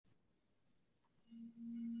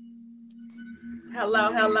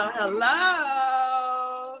Hello, hello,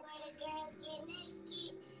 hello.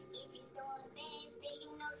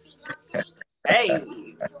 Hey,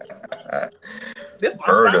 this my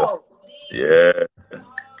Heard her. song. Yeah.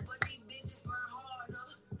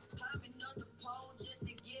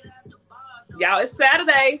 Y'all, it's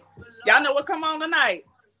Saturday. Y'all know what come on tonight.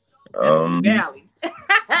 That's P Um, Valley.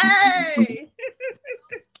 Hey,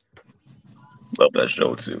 Love that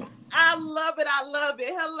show too. I love it. I love it.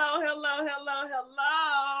 Hello, hello, hello,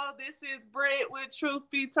 hello. This is Bread with Truth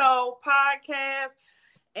Be Told podcast.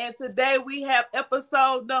 And today we have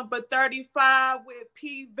episode number 35 with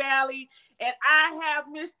P Valley. And I have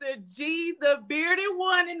Mr. G, the bearded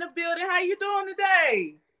one, in the building. How you doing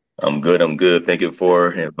today? I'm good. I'm good. Thank you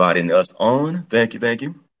for inviting us on. Thank you. Thank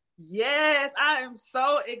you. Yes, I am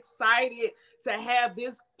so excited to have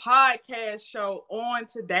this podcast show on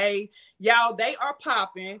today. Y'all, they are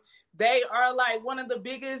popping. They are like one of the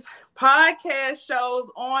biggest podcast shows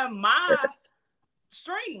on my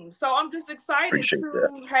stream. So I'm just excited Appreciate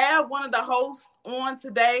that. to have one of the hosts on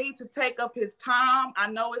today to take up his time. I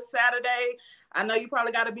know it's Saturday. I know you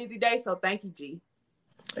probably got a busy day, so thank you, G.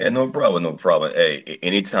 Yeah, no problem. No problem. Hey,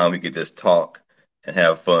 anytime we could just talk and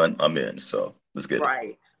have fun, I'm in. So let's get it.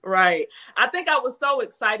 Right, right. I think I was so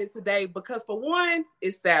excited today because for one,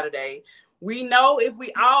 it's Saturday. We know if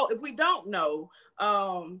we don't know,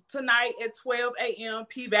 tonight at 12 a.m.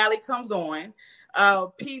 P Valley comes on.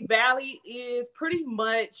 P Valley is pretty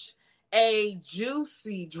much a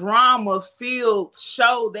juicy drama-filled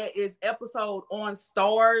show that is episode on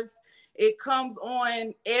Stars. It comes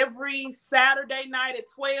on every Saturday night at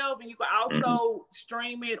 12, and you can also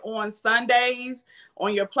stream it on Sundays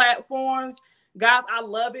on your platforms. Guys, I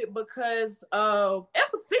love it because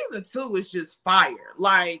season 2 is just fire.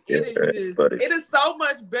 Like Yeah, buddy. it is so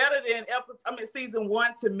much better than season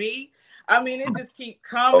 1 to me. I mean, it just keep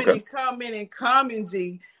coming Okay. and coming and coming,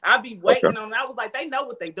 G. I be Okay. waiting on it. I was like, they know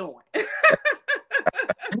what they doing.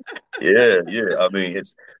 Yeah, yeah. I mean,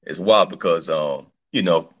 it's wild because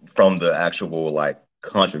from the actual like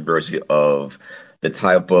controversy of the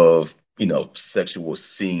type of, sexual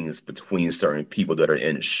scenes between certain people that are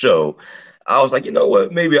in the show, I was like, you know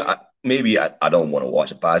what, maybe I don't want to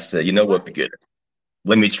watch it. But I said, you know what, Right, forget it.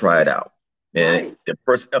 Let me try it out. And right. the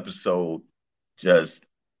first episode just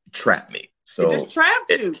trapped me. It just So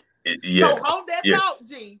trapped it, you. So yeah, hold that yeah. thought,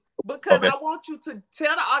 G, because Okay. I want you to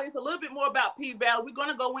tell the audience a little bit more about P Valley. We're going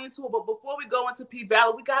to go into it, but before we go into P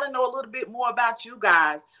Valley, we got to know a little bit more about you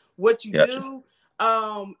guys, what you Gotcha. do,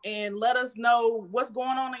 and let us know what's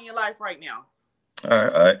going on in your life right now. All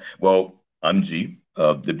right, all right. Well, I'm G,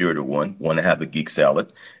 the bearded one, want to have a geek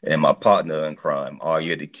salad, and my partner in crime,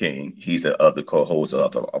 ARye the King. He's the other co-host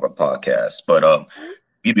of our podcast. But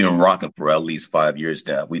we've been rocking for at least 5 years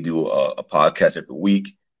now. We do a podcast every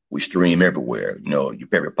week. We stream everywhere. Your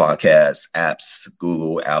favorite podcast apps,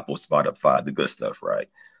 Google, Apple, Spotify, the good stuff, right?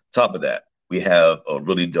 Top of that, we have a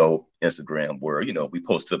really dope Instagram where we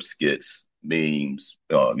post up skits, memes,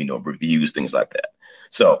 reviews, things like that.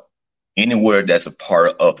 So anywhere that's a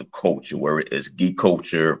part of the culture, where it is geek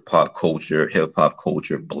culture, pop culture, hip hop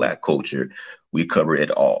culture, black culture, we cover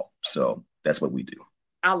it all. So that's what we do.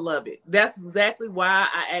 I love it. That's exactly why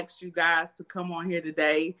I asked you guys to come on here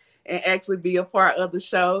today and actually be a part of the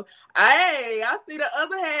show. Hey, I see the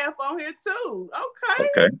other half on here too. Okay.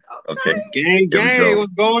 Okay. Okay. Okay. Gang, There we gang, go.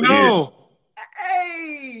 what's going Yeah. on?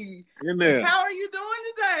 Hey. In there. How are you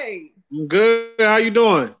doing today? I'm good. How you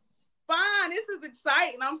doing? Fine. This is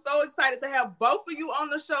exciting. I'm so excited to have both of you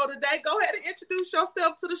on the show today. Go ahead and introduce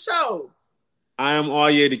yourself to the show. I am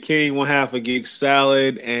ARye the King, one half of Geek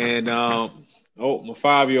Salad, and my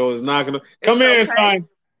 5-year-old is knocking. Come in, It's okay. son.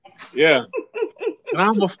 Yeah, and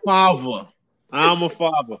I'm a father. What's up,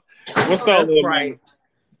 That's little right. man?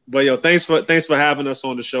 But yo, thanks for having us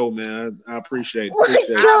on the show, man. I appreciate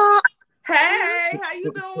it. Hey, how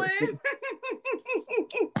you doing?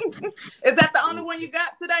 Is that the only one you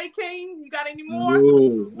got today, King? You got any more?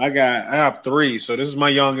 No, I have 3. So this is my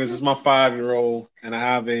youngest, this is my 5-year-old, and I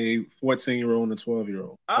have a 14-year-old and a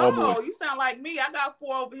 12-year-old. Oh, you sound like me. I got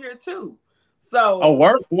 4 over here too. So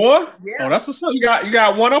work 4? Yeah. Oh, that's what's up. You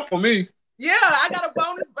got one up for me. Yeah, I got a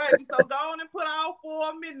bonus baby. So go on and put all 4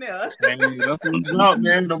 of them in there. Hey, that's what's up,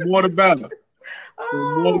 man. The more the better.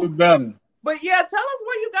 The more the better. But yeah, tell us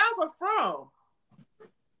where you guys are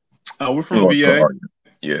from. We're from VA.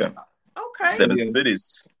 Yeah. Okay. 7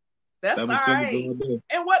 cities. That's 7 all cities. right.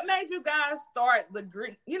 And what made you guys start the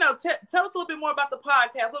green? Tell us a little bit more about the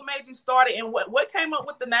podcast. What made you start it, and what came up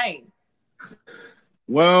with the name?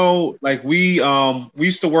 Well, like we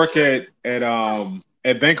used to work at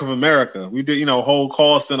at Bank of America. We did, whole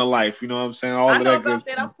call center life. You know what I'm saying? All I of know that good about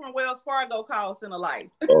that. stuff. I'm from Wells Fargo call center life.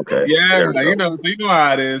 Okay. Yeah, There we go. so you know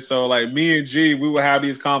how it is. So like me and G, we would have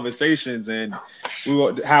these conversations and we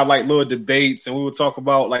would have like little debates and we would talk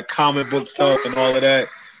about like comic book stuff and all of that.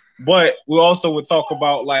 But we also would talk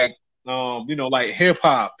about like like hip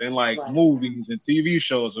hop and like Right. movies and TV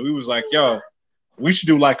shows. And we was like, yo, we should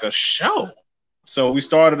do like a show. So we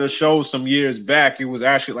started a show some years back. It was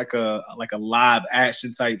actually like a live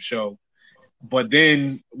action type show. But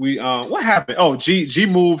then we what happened? Oh, G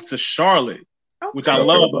moved to Charlotte, which I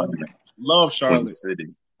Okay. love Charlotte. Queen City.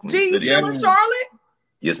 G, you City. still in Charlotte?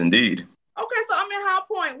 Yes, indeed. Okay, so I'm in High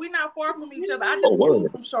Point. We're not far from each other. I just word.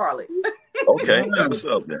 moved from Charlotte. Okay, that's what's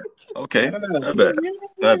up there. Okay, not bad.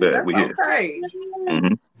 Not bad. That's We here. okay.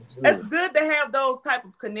 Mhm. It's good to have those type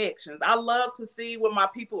of connections. I love to see where my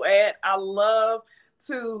people at. I love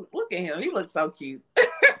to look at him. He looks so cute.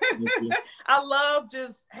 I love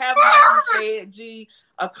just having, like you said, G,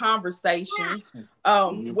 a conversation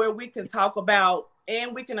where we can talk about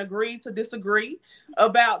and we can agree to disagree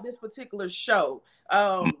about this particular show.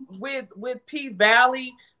 With P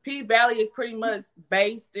Valley is pretty much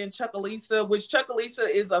based in Chucalissa, which Chucalissa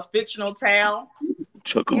is a fictional town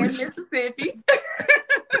in Mississippi.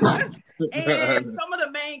 And some of the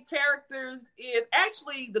main characters is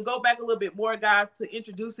actually, to go back a little bit more, guys, to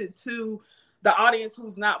introduce it to the audience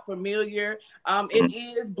who's not familiar. It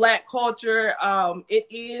is Black culture. It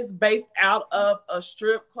is based out of a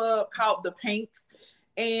strip club called The Pink.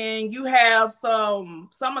 And you have some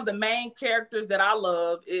of the main characters that I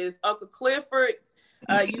love is Uncle Clifford.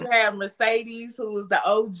 You have Mercedes, who is the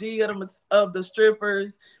OG of the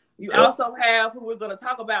strippers. You also have, who we're going to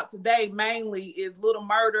talk about today mainly, is Little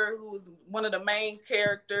Murder, who is one of the main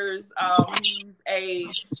characters.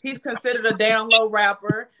 He's considered a down low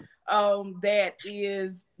rapper that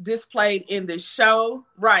is displayed in the show.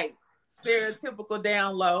 Right. Stereotypical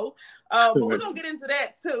down low. But we're going to get into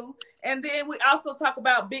that too. And then we also talk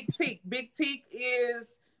about Big Teak. Big Teak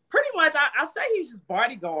is pretty much, I say he's his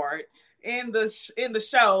bodyguard in the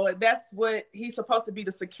show. That's what he's supposed to be,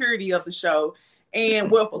 the security of the show. And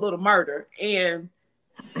for Little Murder. And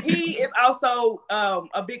he is also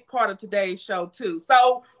a big part of today's show too.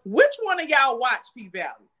 So which one of y'all watch P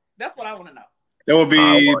Valley? That's what I want to know. That would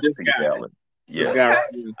be this guy. Yeah. This guy.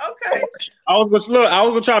 Okay. I was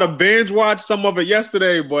gonna try to binge watch some of it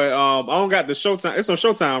yesterday, but I don't got the Showtime. It's on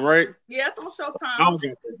Showtime, right? Yeah, it's on Showtime. I don't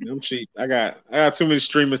get that. I'm cheap. I got too many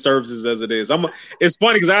streaming services as it is. It's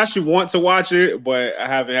funny because I actually want to watch it, but I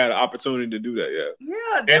haven't had an opportunity to do that yet.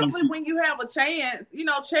 Yeah, definitely. When you have a chance,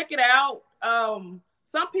 check it out.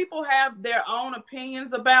 Some people have their own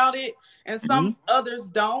opinions about it, and some others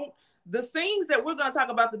don't. The scenes that we're going to talk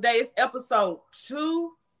about today is episode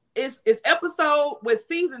 2. It's episode with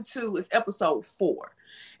season 2 is episode 4.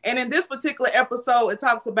 And in this particular episode, it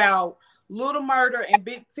talks about Little Murder and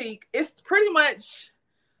Big Teak. It's pretty much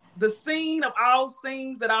the scene of all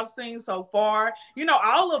scenes that I've seen so far.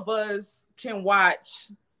 All of us can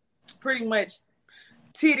watch pretty much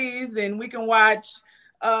titties, and we can watch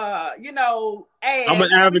ads. I'm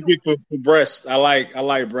an advocate for breasts. I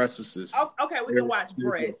like breasts. Okay, we can watch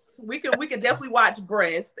breasts. We can definitely watch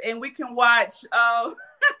breasts, and we can watch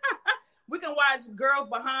we can watch girls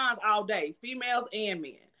behinds all day, females and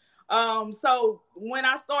men. So when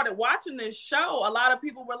I started watching this show, a lot of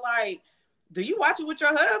people were like, "Do you watch it with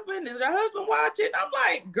your husband? Does your husband watch it?" I'm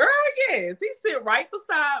like, "Girl, yes. He sit right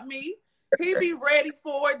beside me. He be ready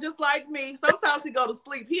for it, just like me. Sometimes he go to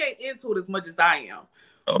sleep. He ain't into it as much as I am."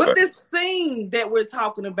 Okay. But this scene that we're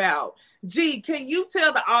talking about, G, can you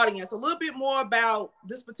tell the audience a little bit more about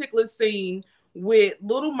this particular scene with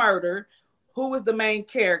Little Murder, who is the main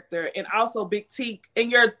character, and also Big Teak,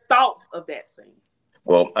 and your thoughts of that scene?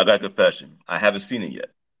 Well, I got a confession. I haven't seen it yet,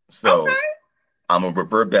 so I'm gonna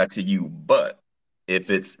revert back to you. But if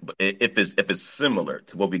it's similar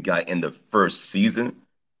to what we got in the first season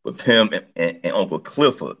with him and Uncle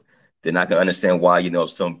Clifford, then I can understand why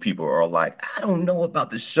some people are like, I don't know about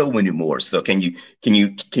the show anymore. So can you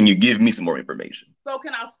give me some more information? So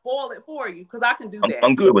can I spoil it for you? Because I can do that.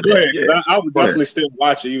 I'm good with that. Yeah. I would definitely still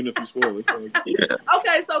watch it even if you spoil it. Yeah.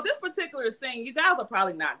 Okay, so this particular scene, you guys are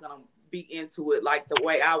probably not gonna be into it like the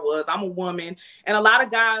way I was. I'm a woman, and a lot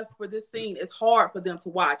of guys for this scene, it's hard for them to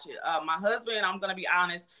watch it. My husband, I'm gonna be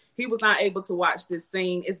honest, he was not able to watch this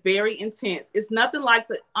scene. It's very intense. It's nothing like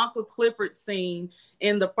the Uncle Clifford scene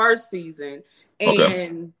in the first season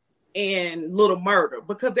and Little Murder,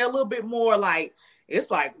 because they're a little bit more like,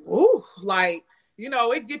 it's like, ooh, like,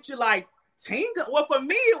 it gets you like tingle. Well, for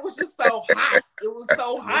me, it was just so hot. It was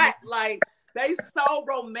so hot. Like, they so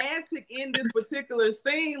romantic in this particular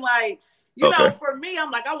scene. Like, You know, Okay. for me,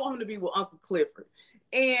 I'm like, I want him to be with Uncle Clifford.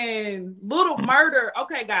 And Little Murder,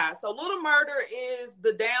 okay, guys. So Little Murder is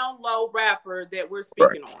the down low rapper that we're Right.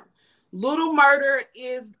 speaking on. Little Murder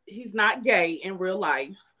he's not gay in real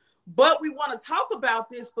life. But we want to talk about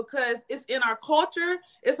this because it's in our culture.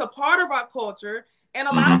 It's a part of our culture. And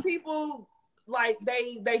a lot of people, like,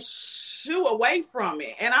 they shoo away from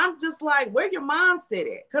it. And I'm just like, where your mindset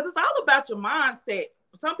at? Because it's all about your mindset.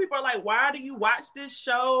 Some people are like, why do you watch this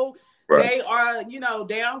show? Right. They are,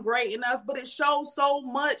 downgrading us, but it shows so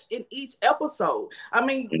much in each episode. I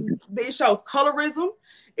mean, it shows colorism.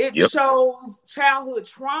 It shows childhood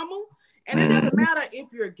trauma. And it doesn't matter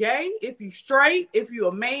if you're gay, if you're straight, if you're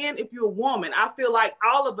a man, if you're a woman. I feel like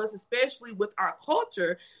all of us, especially with our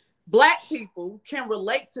culture, Black people can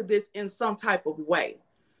relate to this in some type of way.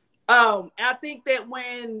 I think that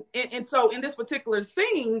so in this particular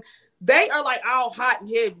scene, they are like all hot and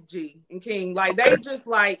heavy, G and King. Like they just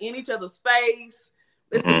like in each other's face.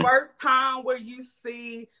 It's the first time where you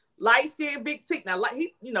see light skinned Big Tick. Now, like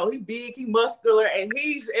he big, he muscular, and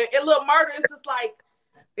Little Murder.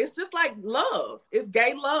 It's just like love. It's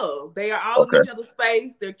gay love. They are all in each other's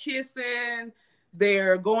face. They're kissing.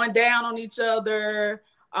 They're going down on each other.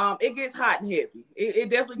 It gets hot and heavy. It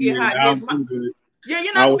definitely gets hot and heavy. Yeah,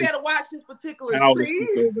 you're not gonna be able to watch this particular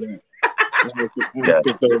scene. But he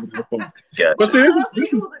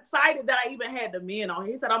was excited that I even had the men on.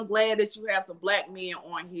 He said, "I'm glad that you have some Black men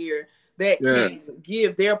on here that can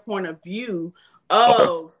give their point of view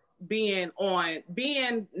of being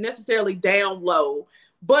necessarily down low."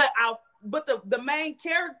 But the main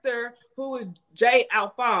character, who is Jay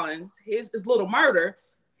Alphonse, his Little Murder,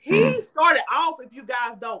 he started off, if you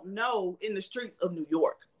guys don't know, in the streets of New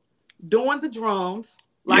York, doing the drums.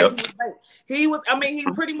 Like he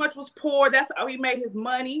pretty much was poor. That's how he made his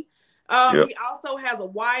money. He also has a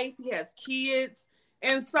wife. He has kids.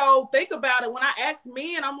 And so think about it. When I ask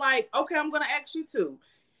men, I'm like, okay, I'm going to ask you too.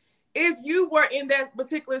 If you were in that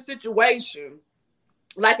particular situation,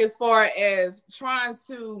 like as far as trying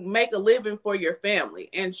to make a living for your family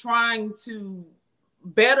and trying to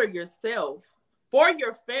better yourself for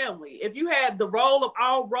your family, if you had the role of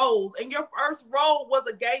all roles and your first role was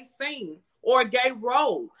a gay scene or a gay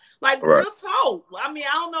role, like real talk. I mean,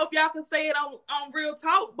 I don't know if y'all can say it on Real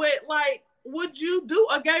Talk, but like, would you do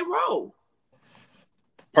a gay role?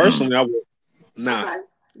 Personally, I would not. Okay.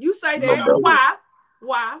 You say that.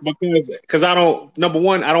 Why? Because I don't. Number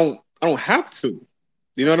one, I don't have to.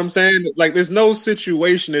 You know what I'm saying? Like, there's no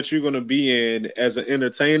situation that you're going to be in as an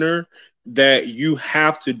entertainer that you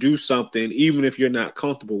have to do something, even if you're not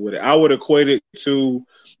comfortable with it. I would equate it to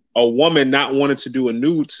a woman not wanting to do a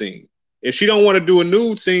nude scene. If she don't want to do a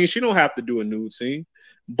nude scene, she don't have to do a nude scene.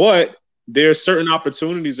 But there are certain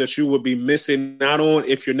opportunities that you would be missing out on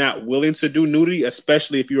if you're not willing to do nudity,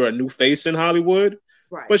 especially if you're a new face in Hollywood.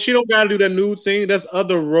 Right. But she don't got to do that nude scene. There's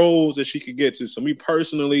other roles that she could get to. So me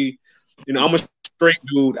personally, I'm a straight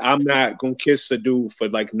dude. I'm not going to kiss a dude for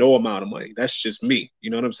like no amount of money. That's just me.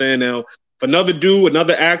 You know what I'm saying? Now, if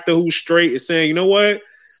another actor who's straight is saying, you know what?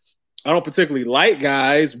 I don't particularly like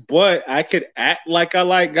guys, but I could act like I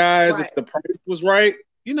like guys if the price was right.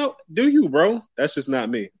 Do you, bro? That's just not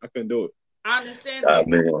me. I couldn't do it. I understand that.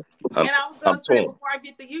 And I was going to say, before I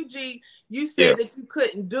get to UG, you said that you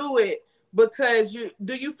couldn't do it because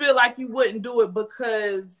do you feel like you wouldn't do it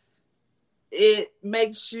because it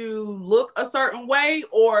makes you look a certain way,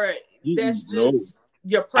 or that's just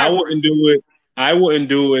your preference? I wouldn't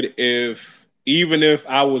do it even if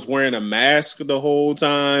I was wearing a mask the whole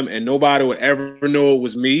time and nobody would ever know it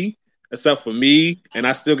was me except for me, and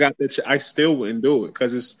I still got that. I still wouldn't do it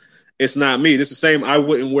because it's not me. It's the same. I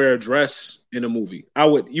wouldn't wear a dress in a movie.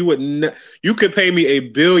 You could pay me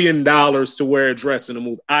 $1 billion to wear a dress in a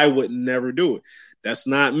movie. I would never do it. That's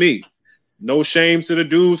not me. No shame to the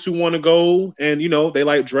dudes who want to go and they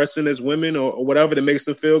like dressing as women or whatever that makes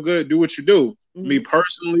them feel good. Do what you do. Mm-hmm. Me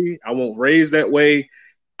personally, I won't raise that way.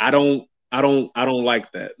 I don't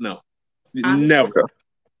like that. No, never.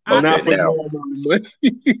 Not for no money.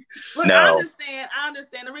 Look, I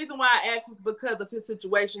understand. The reason why I asked is because of his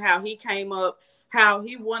situation, how he came up, how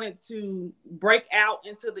he wanted to break out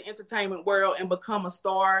into the entertainment world and become a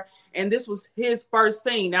star. And this was his first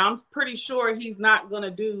scene. Now, I'm pretty sure he's not going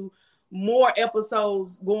to do more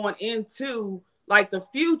episodes going into like the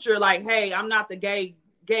future. Like, hey, I'm not the gay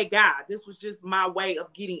guy. This was just my way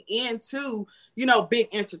of getting into, big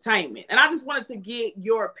entertainment. And I just wanted to get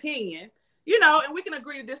your opinion, and we can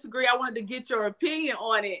agree to disagree. I wanted to get your opinion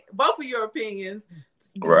on it, both of your opinions,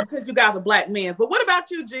 because you guys are Black men. But what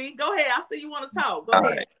about you, G? Go ahead. I see you want to talk. Go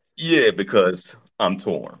ahead. Yeah, because I'm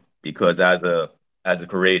torn. Because as a as a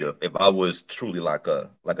creative, if I was truly like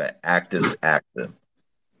an actor's actor,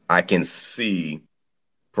 I can see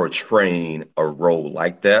portraying a role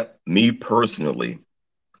like that. Me personally,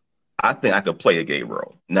 I think I could play a gay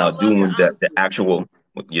role. I Now love your doing the honesty. actual,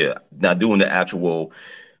 yeah, now doing the actual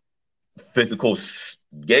physical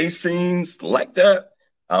gay scenes like that,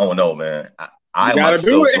 I don't know, man. You I got to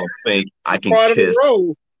do myself it. don't think I It's can part of the kiss.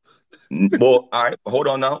 role. Well, all right, hold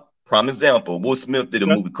on now. Prime example, Will Smith did a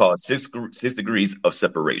Yeah. movie called Six Degrees of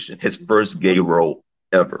Separation, his first gay role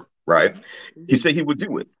ever, right? He said he would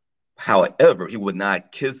do it. However, he would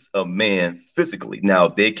not kiss a man physically. Now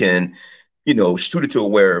they can, shoot it to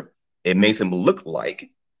where it makes him look like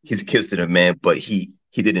he's kissing a man, but he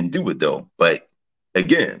didn't do it though. But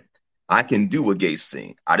again, I can do a gay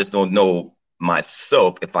scene. I just don't know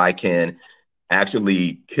myself if I can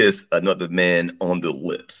actually kiss another man on the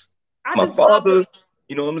lips. I My just love the father,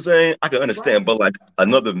 you know what I'm saying? I can right, understand, but like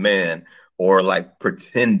another man or like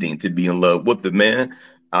pretending to be in love with the man,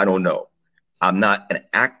 I don't know. I'm not an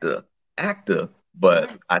actor, but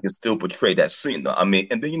right, I can still portray that scene. Though. I mean,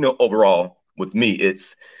 and then overall with me,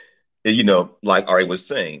 it's like Ari was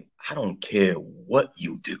saying, I don't care what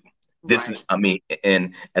you do. This is, right. I mean,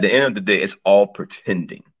 and at the end of the day, it's all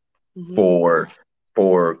pretending Mm-hmm.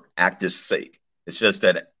 for actors' sake. It's just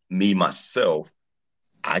that me myself,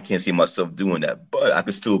 I can't see myself doing that, but I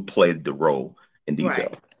can still play the role in Right.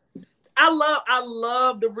 detail. I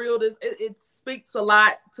love the realness. It speaks a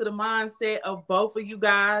lot to the mindset of both of you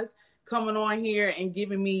guys coming on here and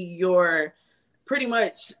giving me your pretty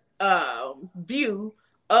much view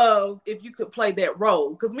of if you could play that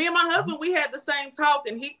role. Because me and my husband, we had the same talk,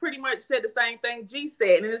 and he pretty much said the same thing G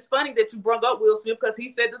said. And it's funny that you brought up Will Smith because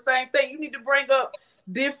he said the same thing. You need to bring up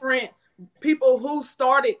different people who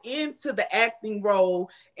started into the acting role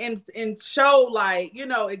and show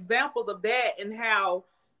examples of that and how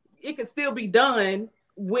it can still be done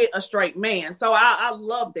with a straight man. So I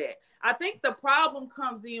love that. I think the problem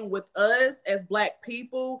comes in with us as Black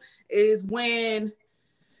people is when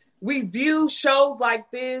we view shows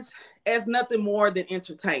like this as nothing more than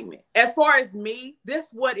entertainment. As far as me, this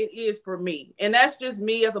is what it is for me. And that's just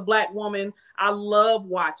me as a Black woman. I love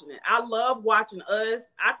watching it. I love watching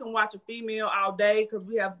us. I can watch a female all day because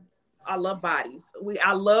I love bodies.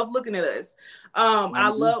 I love looking at us.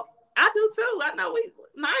 I do too. I know we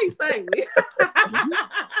nice, ain't we?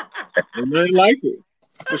 Nothing like it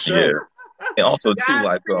for Yeah. sure. And also too, God's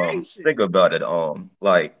like creation. think about it,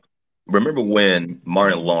 like remember when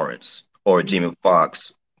Martin Lawrence or Jamie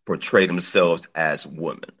Foxx portrayed themselves as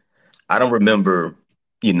women. I don't remember,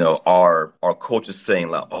 our culture saying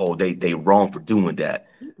like, oh, they wrong for doing that.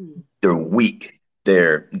 Mm-mm. They're weak.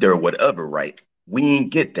 They're whatever, right? We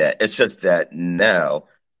ain't get that. It's just that now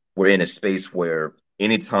we're in a space where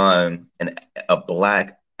anytime a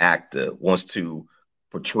black actor wants to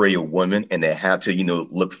portray a woman and they have to,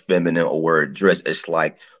 look feminine or wear a dress, it's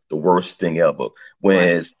like the worst thing ever. Right.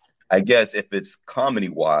 Whereas I guess if it's comedy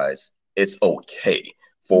wise, it's okay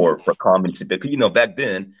Mm-hmm. for comedy to be, because back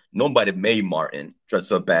then nobody made Martin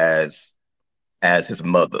dress up as his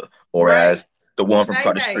mother or Right. as the one from Nay,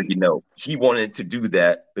 across the street. nay. He wanted to do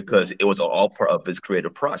that because it was all part of his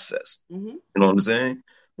creative process. Mm-hmm. You know what I'm saying?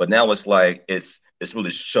 But now it's like it's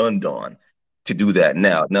really shunned on to do that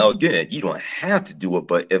now. Now again, you don't have to do it,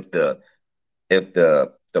 but if the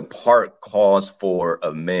part calls for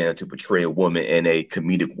a man to portray a woman in a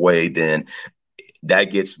comedic way, then that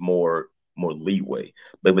gets more leeway.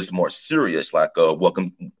 But if it's more serious, like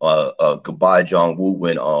Goodbye John Woo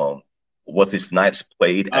when Wesley Snipes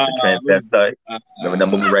played as a transvestite. Remember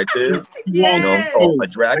that movie right there? Yes. A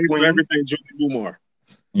drag Thanks for queen. everything, Julie Newmar.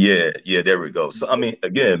 Yeah, there we go. So I mean,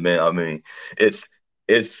 again, man, I mean, it's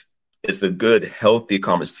it's it's a good, healthy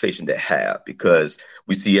conversation to have because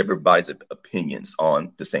we see everybody's opinions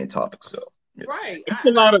on the same topic. So yeah. Right. It's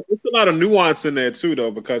a lot of nuance in there too,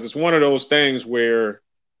 though, because it's one of those things where,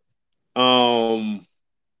 on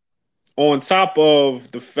top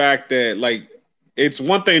of the fact that like it's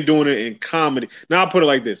one thing doing it in comedy. Now I'll put it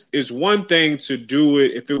like this: it's one thing to do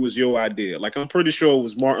it if it was your idea. Like I'm pretty sure it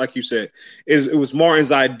was Martin, like you said, it was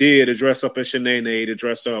Martin's idea to dress up as Shanae, to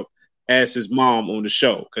dress up as his mom on the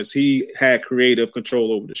show because he had creative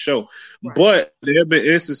control over the show. Right. But there have been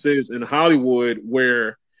instances in Hollywood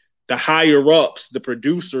where the higher ups, the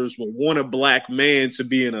producers, would want a black man to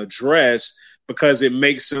be in a dress because it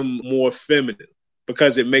makes him more feminine,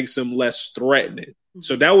 because it makes him less threatening. Mm-hmm.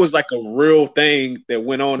 So that was like a real thing that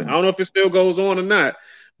went on. I don't know if it still goes on or not,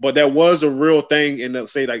 but that was a real thing in the,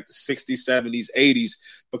 say like the 60s, 70s, 80s,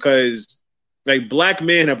 because like black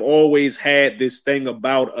men have always had this thing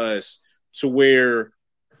about us to where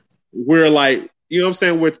we're like, you know what I'm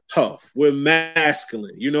saying, we're tough, we're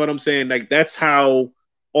masculine. You know what I'm saying? Like that's how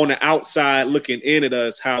on the outside looking in at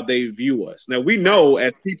us, how they view us. Now we know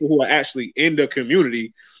as people who are actually in the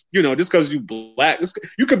community, you know, just because you black,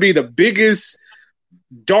 you could be the biggest,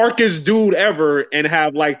 darkest dude ever and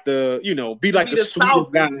have like the, you know, be like the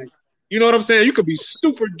sweetest guy. You know what I'm saying? You could be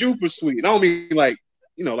super duper sweet. I don't mean like,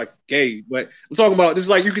 you know, like gay, but I'm talking about this is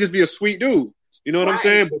like you could just be a sweet dude. You know what I'm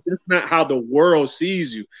saying? But that's not how the world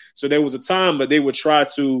sees you. So there was a time that they would try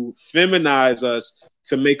to feminize us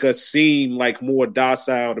to make us seem like more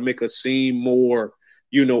docile, to make us seem more,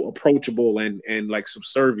 you know, approachable and like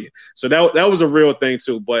subservient. So that was a real thing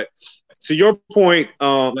too. But to your point,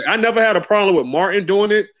 like I never had a problem with Martin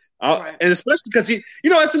doing it. And especially because he, you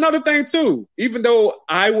know, that's another thing too. Even though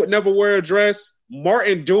I would never wear a dress,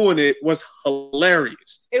 Martin doing it was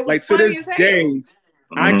hilarious. It was like to this day,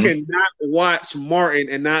 I cannot watch Martin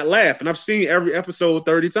and not laugh. And I've seen every episode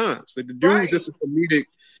 30 times. Like the dude's just a comedic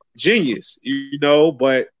genius, you know,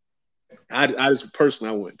 but I just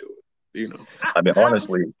personally I wouldn't do it, you know. I mean,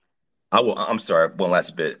 honestly, I'm sorry, one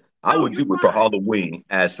last bit. I would do it for Halloween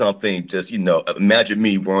as something just, you know, imagine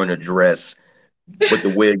me wearing a dress with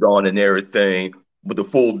the wig on and everything, with the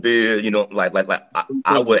full beard, you know, like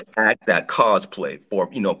I would act that cosplay for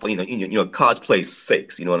cosplay's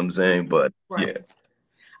sakes, you know what I'm saying? But yeah.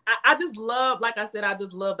 I just love, like I said, I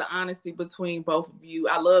just love the honesty between both of you.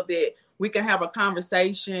 I love that we can have a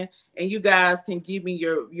conversation and you guys can give me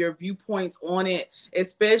your viewpoints on it,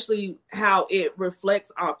 especially how it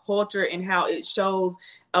reflects our culture and how it shows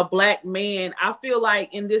a Black man. I feel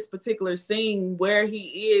like in this particular scene where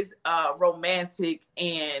he is romantic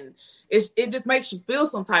and it just makes you feel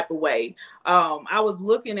some type of way. I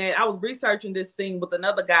was researching this scene with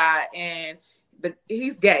another guy and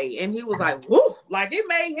he's gay and he was like, woo, like it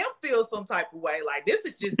made him feel some type of way. Like this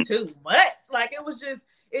is just too much. Like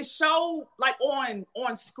it showed like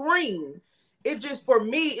on screen. It just, for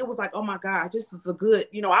me, it was like, oh my God, this is a good,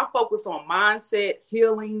 you know, I focus on mindset,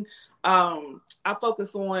 healing. I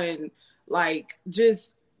focus on like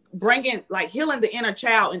just bringing, like healing the inner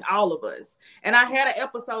child in all of us. And I had an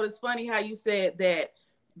episode, it's funny how you said that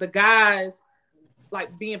the guys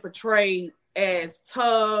like being portrayed as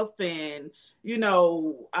tough and, you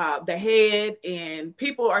know, the head and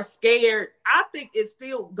people are scared. I think it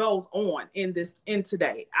still goes on in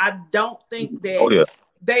today. I don't think that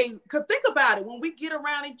they could think about it. When we get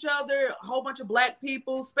around each other, a whole bunch of Black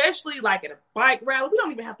people, especially like at a bike rally, we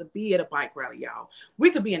don't even have to be at a bike rally, y'all.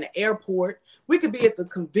 We could be in the airport. We could be at the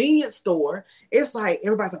convenience store. It's like,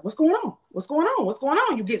 everybody's like, what's going on? What's going on? What's going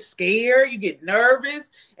on? You get scared, you get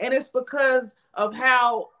nervous. And it's because of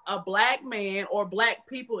how a Black man or Black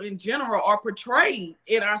people in general are portrayed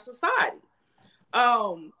in our society.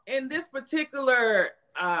 In this particular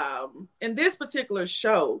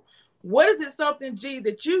show, what is it something, G,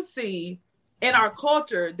 that you see in our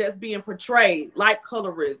culture that's being portrayed like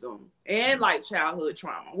colorism and like childhood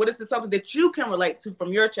trauma? What is it something that you can relate to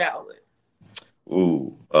from your childhood?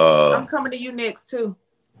 I'm coming to you next too.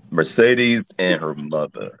 Mercedes and her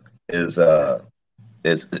mother is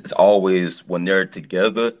it's always, when they're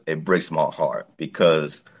together, it breaks my heart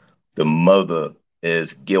because the mother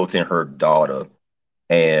is guilting her daughter.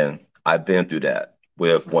 And I've been through that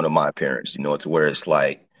with one of my parents, you know, to where it's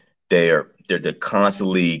like they're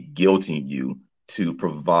constantly guilting you to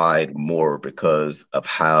provide more because of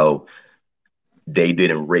how they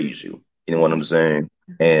didn't raise you. You know what I'm saying?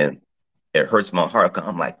 And it hurts my heart because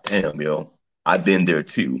I'm like, damn, yo, I've been there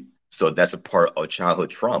too. So that's a part of childhood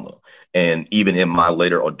trauma. And even in my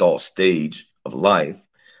later adult stage of life,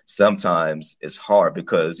 sometimes it's hard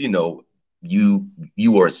because, you know,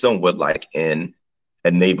 you are somewhat like an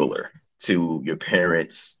enabler to your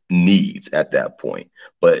parents' needs at that point.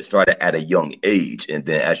 But it started at a young age. And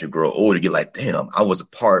then as you grow older, you're like, damn, I was a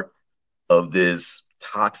part of this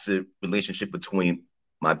toxic relationship between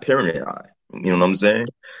my parent and I. You know what I'm saying?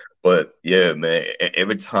 But yeah, man,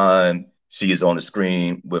 every time she is on the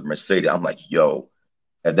screen with Mercedes, I'm like, yo,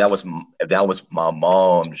 if that was my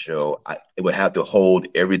mom's show, it would have to hold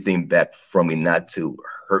everything back from me not to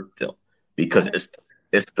hurt them, because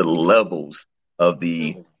it's the levels of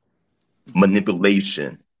the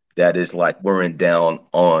manipulation that is like wearing down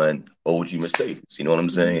on OG Mercedes. You know what I'm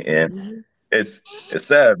saying? And it's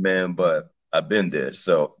sad, man, but I've been there.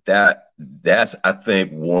 So that's I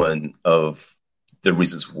think one of the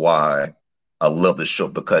reasons why I love the show,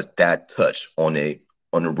 because that touched on a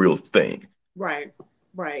real thing. Right.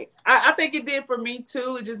 I think it did for me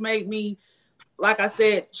too. It just made me, like I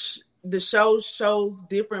said, the show shows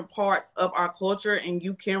different parts of our culture and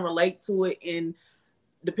you can relate to it. And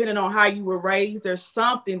depending on how you were raised, there's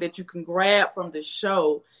something that you can grab from the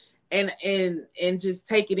show and just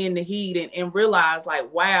take it in the heat and realize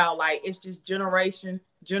like, wow, like it's just generation.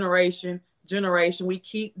 We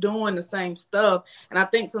keep doing the same stuff. And I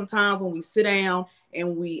think sometimes when we sit down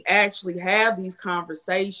and we actually have these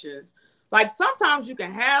conversations, like sometimes you can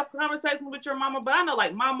have conversations with your mama, but I know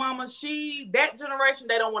like my mama, that generation,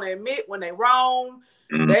 they don't want to admit when they wrong.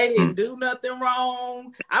 They didn't do nothing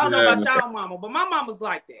wrong. I don't know about y'all mama, but my mama's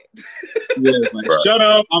like that. Yeah, like shut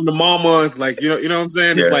up, I'm the mama. Like, you know what I'm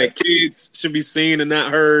saying? It's like kids should be seen and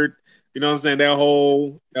not heard. You know what I'm saying? That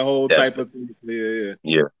whole type of thing.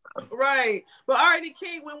 Yeah. Right. But ARye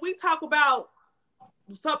King, when we talk about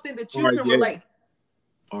something that you can relate.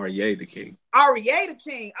 ARye the King. ARye the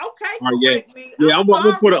King. Okay, correct me. Yeah, I'm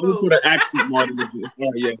gonna put an accent mark in this.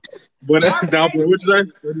 ARye. But what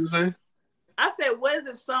you saying? I said, what is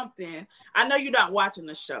it something? I know you're not watching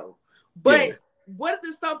the show, but what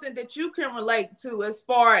is it something that you can relate to as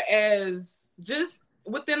far as just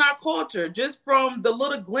within our culture, just from the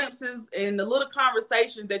little glimpses and the little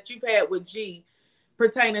conversations that you've had with G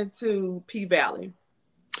pertaining to P-Valley?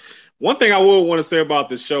 One thing I would want to say about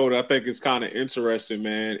the show that I think is kind of interesting,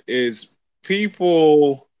 man, is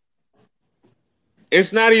people.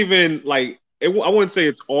 It's not even like I wouldn't say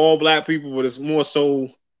it's all black people, but it's more so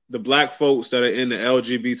the black folks that are in the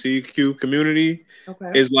LGBTQ community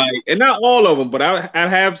is like, and not all of them, but I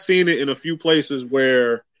have seen it in a few places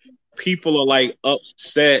where people are like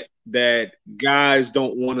upset that guys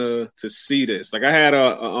don't want to see this. Like I had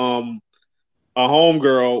a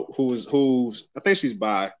homegirl who's I think she's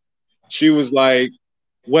bi. She was like,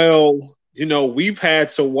 well, we've had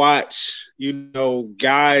to watch,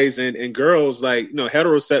 guys and girls like,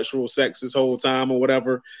 heterosexual sex this whole time or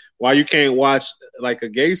whatever. Why you can't watch like a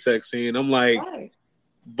gay sex scene? I'm like,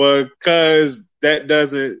 because that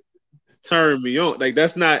doesn't turn me on. Like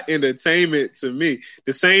that's not entertainment to me.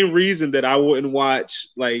 The same reason that I wouldn't watch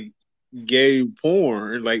like gay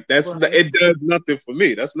porn. Like it does nothing for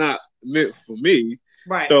me. That's not meant for me.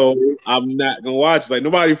 Right. So I'm not gonna watch. Like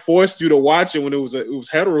nobody forced you to watch it when it was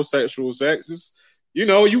heterosexual sex. It's,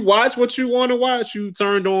 you watch what you want to watch. You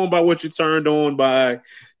turned on by what you turned on by.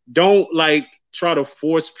 Don't like try to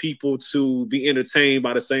force people to be entertained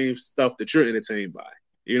by the same stuff that you're entertained by.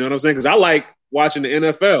 You know what I'm saying? Because I like watching the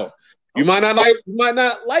NFL. You might not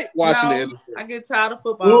like watching the NFL. I get tired of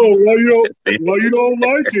football. Oh, why you don't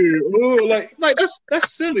like it? Oh, like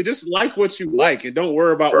that's silly. Just like what you like and don't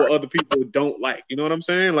worry about what other people don't like. You know what I'm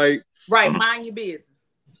saying? Like, mind your business.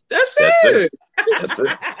 That's it. Let's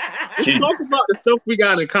talk about the stuff we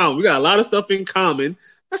got in common. We got a lot of stuff in common.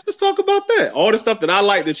 Let's just talk about that. All the stuff that I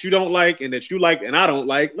like that you don't like and that you like and I don't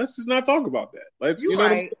like. Let's just not talk about that. You're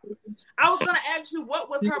right. I was going to ask you, what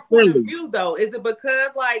was her point of view, though? Is it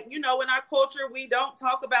because, like, in our culture, we don't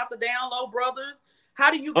talk about the down low brothers? How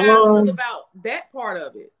do you guys feel about that part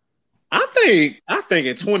of it? I think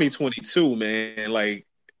in 2022, man, like,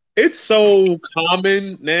 it's so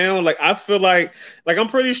common now. Like, I feel like I'm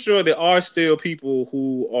pretty sure there are still people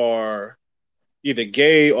who are either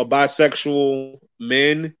gay or bisexual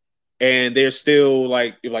men, and they're still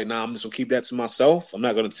like, nah, I'm just gonna keep that to myself. I'm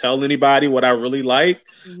not gonna tell anybody what I really like.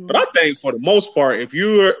 Mm-hmm. But I think for the most part, if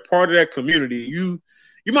you're part of that community, you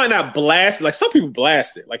might not blast, like some people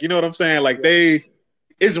blast it. Like, you know what I'm saying? Like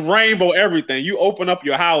it's rainbow everything. You open up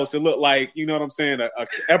your house, it look like, you know what I'm saying, a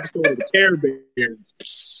episode of the Care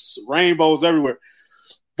Bears, rainbows everywhere.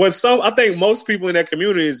 But I think most people in that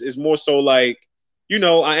community is more so like,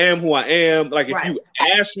 I am who I am. Like, if you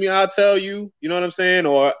ask me, I'll tell you, you know what I'm saying?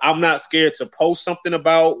 Or I'm not scared to post something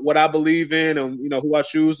about what I believe in and, who I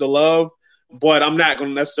choose to love. But I'm not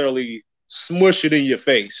going to necessarily smush it in your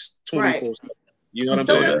face 24/7. You know what I'm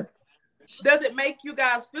saying? Does it make you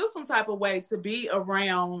guys feel some type of way to be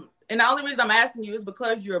around? And the only reason I'm asking you is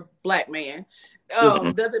because you're a black man.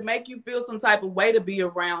 Does it make you feel some type of way to be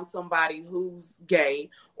around somebody who's gay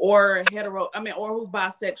or hetero? Or who's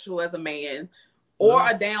bisexual as a man? Or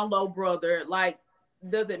a down low brother, like,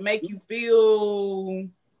 does it make you feel?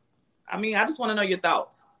 I just want to know your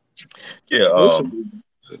thoughts. Yeah.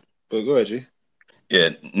 But go ahead, G. Yeah,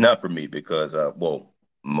 not for me because,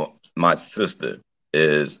 my sister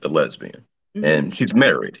is a lesbian and she's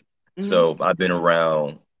married. Mm-hmm. So I've been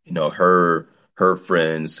around, her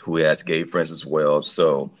friends who has gay friends as well.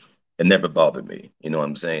 So it never bothered me. You know what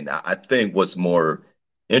I'm saying? I think what's more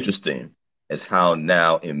interesting is how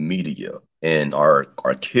now in media and our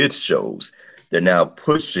kids shows, they're now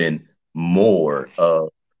pushing more of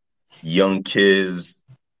young kids,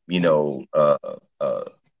 being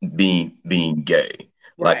gay.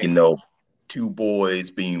 Right. Like, two boys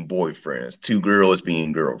being boyfriends, two girls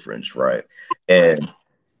being girlfriends, right? And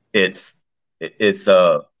it's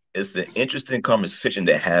it's an interesting conversation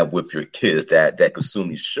to have with your kids that consume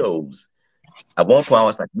these shows. At one point, I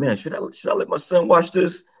was like, man, should I let my son watch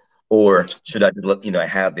this, or should I just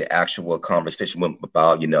have the actual conversation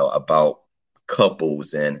about about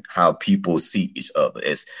couples and how people see each other?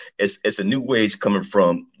 It's a new age coming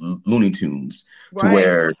from Looney Tunes to Right.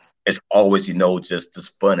 where it's always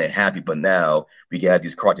just fun and happy. But now we got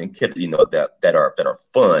these cartoon characters that are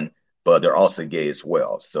fun, but they're also gay as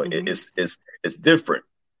well. So it's different.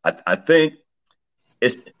 I think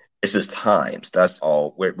it's it's just times. That's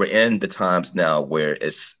all. We're in the times now where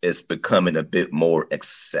it's becoming a bit more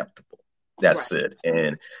acceptable. That's Right. it.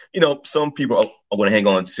 And some people are going to hang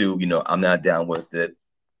on to, I'm not down with it.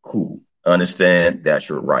 Cool. Understand that's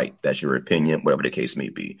your right. That's your opinion, whatever the case may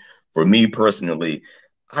be. For me personally,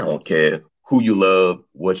 I don't care who you love,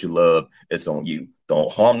 what you love. It's on you.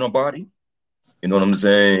 Don't harm nobody. You know what I'm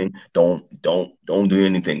saying? Don't do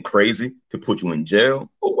anything crazy to put you in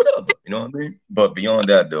jail or whatever. You know what I mean? But beyond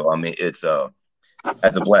that, though, I mean, it's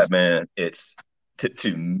as a black man, it's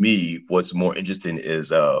to me what's more interesting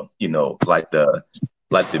is like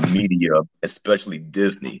the media, especially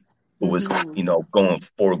Disney, who is going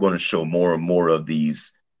to show more and more of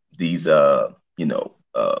these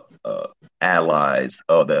allies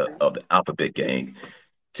of the alphabet gang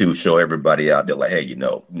to show everybody out there like, hey,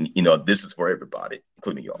 this is for everybody,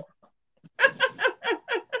 including y'all.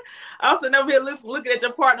 I was sitting over here looking at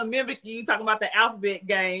your partner mimicking you talking about the alphabet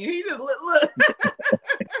game. He just look.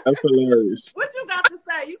 That's hilarious. What you got to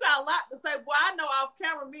say? You got a lot to say. Boy, I know off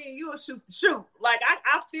camera, me and you will shoot the shoot. Like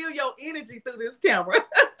I feel your energy through this camera.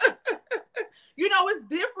 It's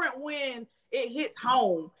different when it hits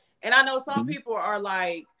home. And I know some people are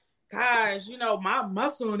like, gosh, my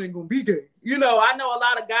son ain't gonna be gay. I know a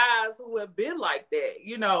lot of guys who have been like that.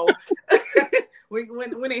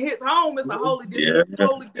 when it hits home, it's a totally different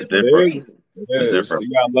thing. It is.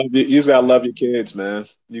 You just gotta love your kids, man.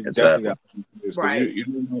 You definitely got to love your kids, right.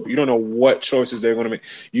 You don't know what choices they're going to make.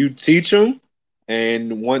 You teach them,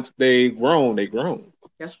 and once they grown, they grown.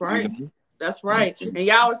 That's right. That's right. And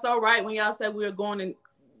y'all are so right when y'all said we were growing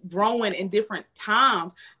in different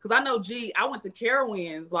times. Because I know, I went to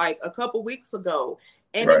Carowinds like a couple weeks ago,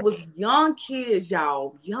 and it was young kids,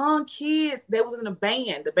 y'all. Young kids. They was in a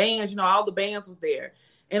band. The bands, all the bands was there.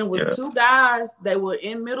 And it was two guys. They were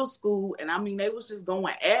in middle school, and I mean, they was just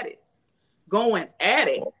going at it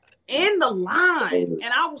in the line.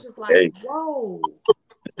 And I was just like, whoa,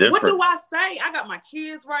 what do I say? I got my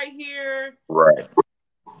kids right here. Right.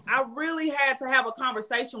 I really had to have a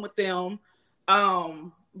conversation with them.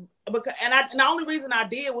 Because the only reason I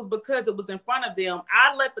did was because it was in front of them.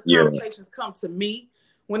 I let the conversations come to me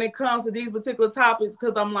when it comes to these particular topics,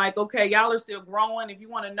 because I'm like, okay, y'all are still growing. If you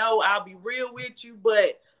want to know, I'll be real with you.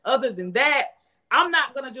 But other than that, I'm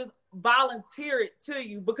not going to just volunteer it to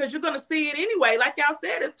you, because you're going to see it anyway. Like y'all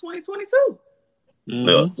said, it's 2022.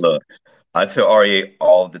 Look, I tell ARye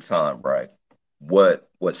all the time, right? What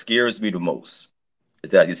scares me the most is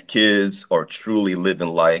that these kids are truly living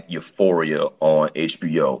like Euphoria on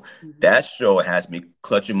HBO. That show has me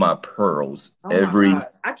clutching my pearls every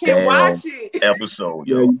I can't watch it. episode.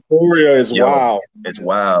 Yo. Euphoria is wild. It's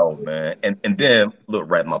wild, man. And then look,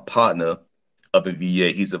 right, my partner up in VA,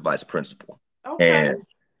 he's a vice principal. Okay. And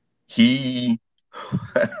he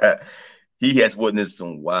he has witnessed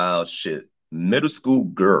some wild shit. Middle school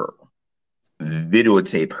girl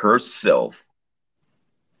videotape herself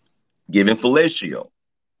giving fellatio,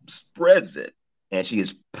 spreads it, and she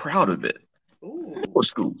is proud of it. Ooh. Middle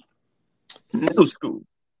school. You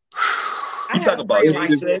talk about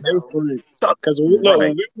because when we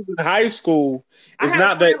was in high school, it's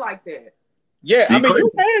not that like that. Yeah, I mean, you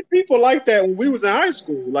had people like that when we was in high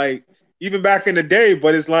school, like even back in the day.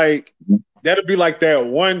 But it's like that'll be like that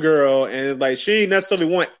one girl, and it's like she ain't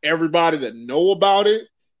necessarily want everybody to know about it.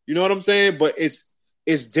 You know what I'm saying? But it's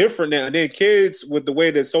different now. And then kids, with the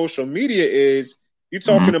way that social media is, you're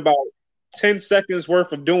talking about 10 seconds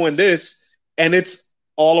worth of doing this, and it's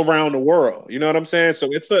all around the world. You know what I'm saying? So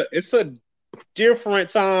it's a different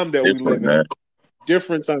time that we live in.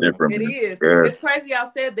 Different time. It is. Yeah. It's crazy I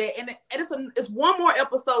said that, and it's one more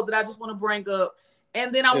episode that I just want to bring up,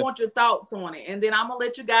 and then I want your thoughts on it, and then I'm gonna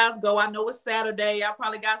let you guys go. I know it's Saturday. I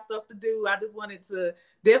probably got stuff to do. I just wanted to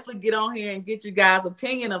definitely get on here and get you guys'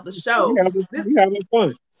 opinion of the show. We having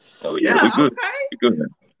fun. Oh yeah, we good. Okay. We good.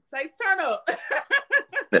 Say turn up.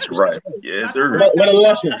 That's right. Yes, sir. What a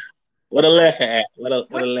lesson. What a lesson. What a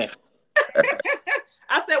lesson.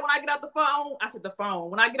 I said, when I get out the phone, I said the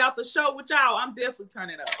phone. When I get out the show with y'all, I'm definitely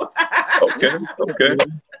turning up. Okay.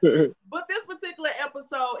 But this particular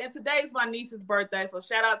episode, and today's my niece's birthday, so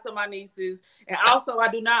shout out to my nieces. And also, I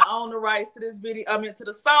do not own the rights to this video. I mean, to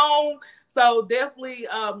the song, so definitely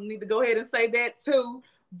need to go ahead and say that too.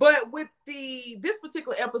 But with this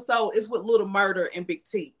particular episode, is with Little Murder and Big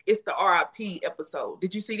T. It's the RIP episode.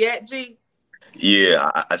 Did you see that, G? Yeah,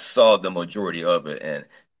 I saw the majority of it, and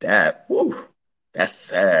that's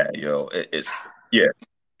sad, yo. It's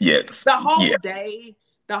yes,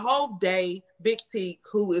 The whole day, Big T,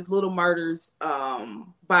 who is Little Murder's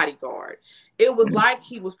bodyguard, it was like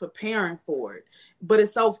he was preparing for it. But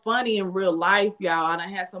it's so funny in real life, y'all. And I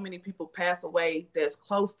had so many people pass away that's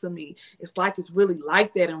close to me. It's like it's really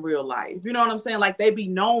like that in real life. You know what I'm saying? Like they be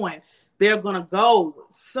knowing they're gonna go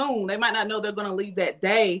soon. They might not know they're gonna leave that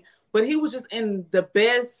day, but he was just in the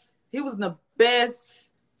best. He was in the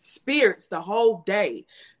best spirits the whole day.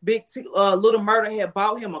 Big T, Little Murder had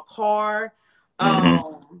bought him a car.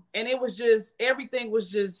 And it was just, everything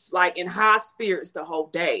was just like in high spirits the whole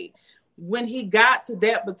day. When he got to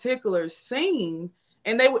that particular scene,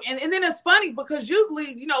 and they were, and then it's funny because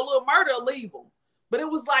usually, Little Murder will leave him, but it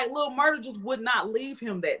was like Little Murder just would not leave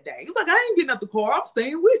him that day. He's like, I ain't getting up the car, I'm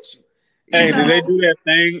staying with you. Hey, do they do that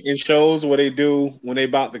thing in shows where they do when they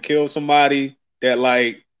about to kill somebody that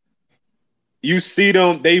like you see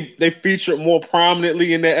them, they feature more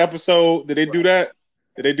prominently in that episode? Did they do that?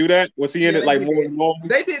 Did they do that? Was he in it like more than normal?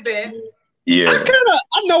 They did that. Yeah.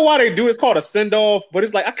 I know why they do it. It's called a send off, but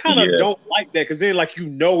it's like I kind of don't like that because then like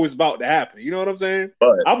it's about to happen. You know what I'm saying?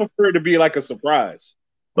 But I prefer it to be like a surprise.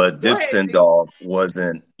 But this send off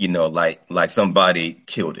wasn't, like somebody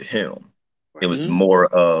killed him. It was more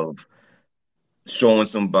of showing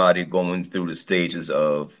somebody going through the stages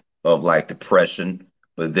of like depression,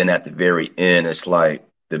 but then at the very end, it's like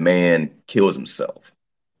the man kills himself.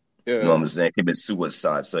 Yeah. You know what I'm saying? Commit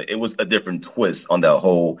suicide. So it was a different twist on that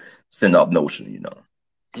whole send-off notion,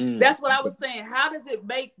 That's what I was saying. How does it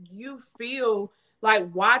make you feel like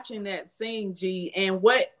watching that scene, G? And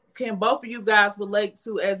what can both of you guys relate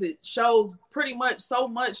to, as it shows pretty much so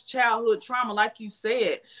much childhood trauma, like you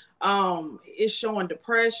said? It's showing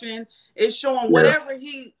depression. It's showing whatever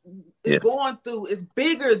he is going through is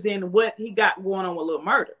bigger than what he got going on with Little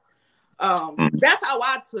Murder. That's how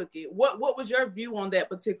I took it. What was your view on that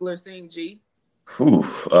particular scene, G?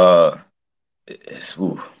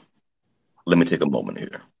 Let me take a moment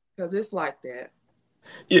here. Because it's like that.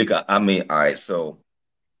 Yeah, I mean, all right, so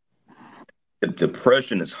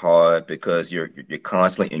depression is hard because you're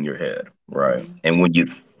constantly in your head, right? And when you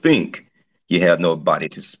think you have nobody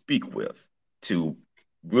to speak with to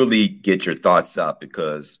really get your thoughts out,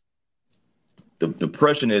 because the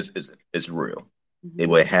depression is real. It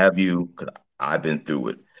will have you, because I've been through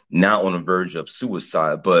it, now on the verge of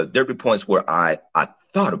suicide. But there be points where I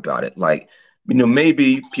thought about it, like,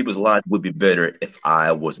 maybe people's lives would be better if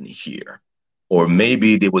I wasn't here. Or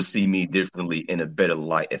maybe they would see me differently in a better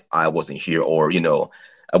light if I wasn't here. Or,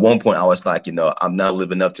 at one point I was like, I'm not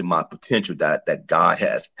living up to my potential that God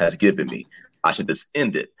has given me. I should just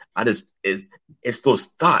end it. It's those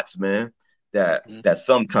thoughts, man, that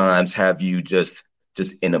sometimes have you just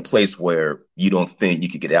in a place where you don't think you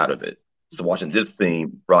could get out of it. So watching this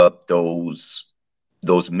scene brought up those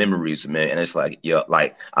memories, man. And it's like,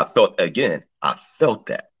 like I felt that.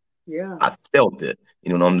 Yeah. I felt it.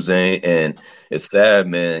 You know what I'm saying? And it's sad,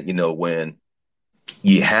 man, when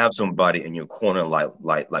you have somebody in your corner like,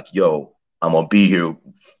 yo, I'm gonna be here,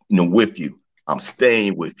 with you. I'm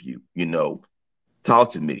staying with you,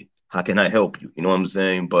 talk to me. How can I help you? You know what I'm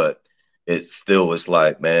saying? But it's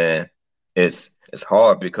like, man, it's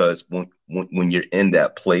hard because when you're in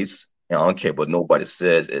that place, and I don't care what nobody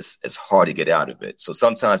says, it's hard to get out of it. So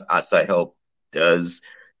sometimes outside help does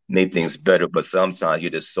make things better, but sometimes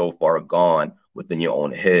you're just so far gone within your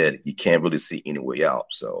own head, you can't really see any way out.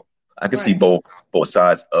 So I can see both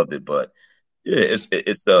sides of it, but yeah,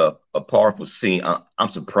 it's a powerful scene. I'm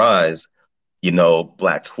surprised,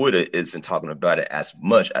 Black Twitter isn't talking about it as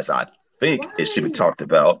much as I think it should be talked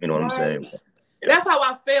about. You know what I'm saying? That's how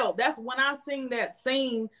I felt. That's when I seen that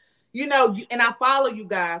scene, and I follow you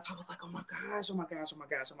guys. I was like, oh my gosh.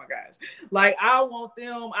 Like, I want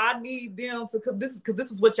them. I need them to come. This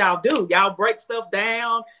is what y'all do. Y'all break stuff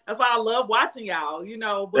down. That's why I love watching y'all,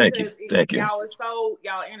 because Thank you. Y'all are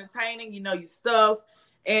y'all entertaining, your stuff.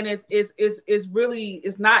 And it's really,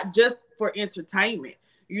 it's not just for entertainment.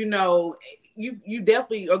 You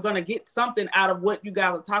definitely are going to get something out of what you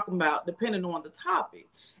guys are talking about, depending on the topic.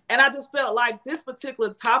 And I just felt like this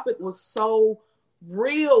particular topic was so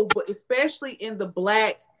real, but especially in the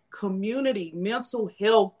Black community, mental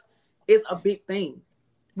health is a big thing.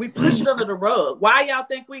 We push it under the rug. Why y'all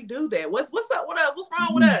think we do that? What's up with us? What's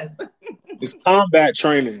wrong with us? It's combat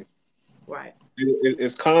training. Right.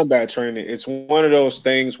 It's combat training. It's one of those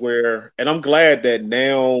things where, and I'm glad that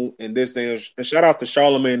now in this thing, and shout out to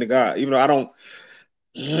Charlemagne the God, even though I don't,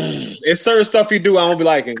 it's certain stuff he do I don't be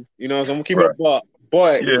liking, so I'm gonna keep it up.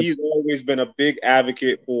 But he's always been a big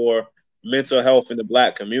advocate for mental health in the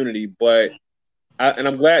Black community. But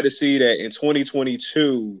I'm glad to see that in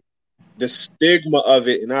 2022, the stigma of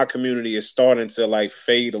it in our community is starting to like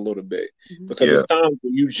fade a little bit, because it's times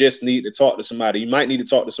when you just need to talk to somebody. You might need to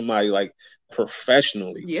talk to somebody like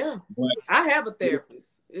professionally. Yeah, but I have a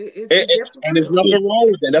therapist. And there's nothing wrong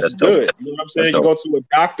with that. That's good. You know what I'm saying? You go to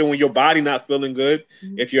a doctor when your body not feeling good.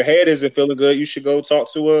 If your head isn't feeling good, you should go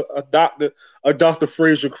talk to a doctor, Dr.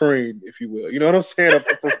 Fraser Crane, if you will. You know what I'm saying? A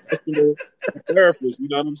professional therapist. You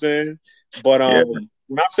know what I'm saying? But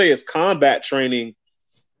when I say it's combat training,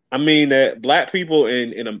 I mean that Black people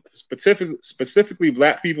in specifically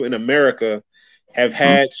Black people in America have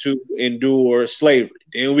had to endure slavery.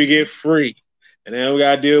 Then we get free. And then we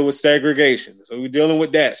got to deal with segregation. So we're dealing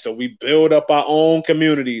with that. So we build up our own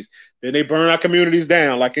communities. Then they burn our communities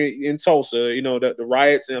down, like in Tulsa, the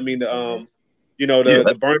riots. I mean, the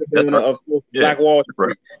burning down of Black Wall Street.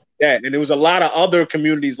 Right. Yeah, and there was a lot of other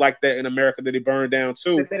communities like that in America that they burned down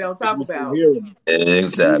too. That they don't talk about.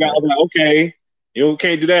 Exactly. Okay, you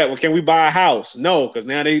can't do that. Well, can we buy a house? No, because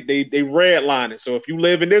now they redline it. So if you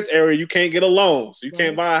live in this area, you can't get a loan. So you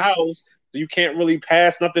can't buy a house. You can't really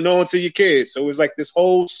pass nothing on to your kids. So it's like this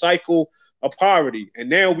whole cycle of poverty. And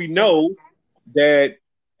now we know that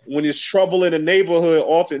when there's trouble in a neighborhood,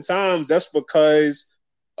 oftentimes that's because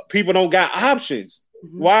people don't got options.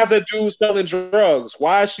 Why is that dude selling drugs?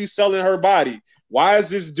 Why is she selling her body? Why is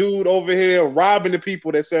this dude over here robbing the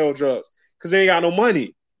people that sell drugs? Because they ain't got no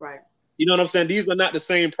money. Right. You know what I'm saying? These are not the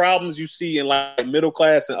same problems you see in like middle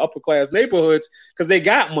class and upper class neighborhoods, because they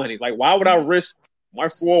got money. Like, why would I risk my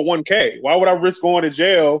 401k? Why would I risk going to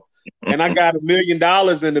jail and I got $1 million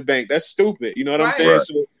in the bank? That's stupid. You know what I'm saying? Right.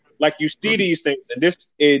 So like you see these things, and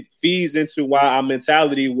it feeds into why our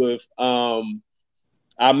mentality with our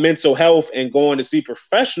mental health and going to see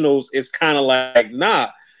professionals is kind of like, nah,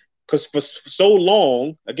 because for so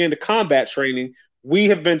long, again, the combat training, we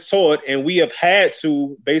have been taught and we have had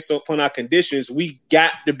to, based upon our conditions, we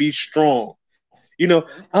got to be strong.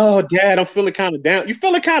 Oh, Dad, I'm feeling kind of down. You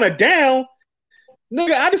feeling kind of down?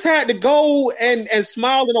 Nigga, I just had to go and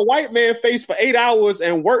smile in a white man's face for 8 hours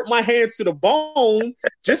and work my hands to the bone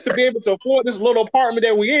just to be able to afford this little apartment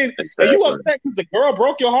that we in. Exactly. Are you upset because the girl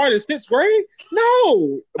broke your heart in 6th grade?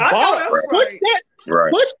 No. Push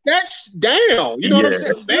that down. You know what I'm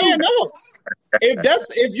saying? Man, no.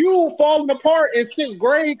 If you falling apart in 6th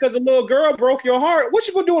grade because a little girl broke your heart, what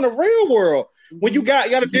you gonna do in the real world when you got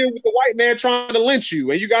to deal with the white man trying to lynch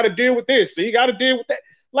you, and you got to deal with this, and you got to deal with that?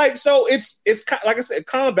 Like, so it's like I said,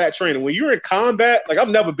 combat training. When you're in combat, like I've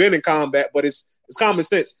never been in combat, but it's common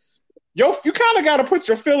sense. You kind of got to put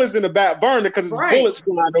your feelings in the back burner because it's bullets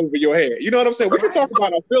flying over your head. You know what I'm saying? We can talk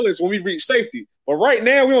about our feelings when we reach safety, but right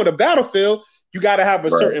now we're on the battlefield. You got to have a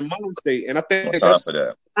certain mind state, and I think that's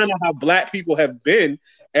kind of how Black people have been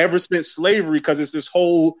ever since slavery, because it's this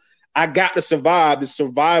whole I got to survive, the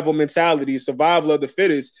survival mentality, survival of the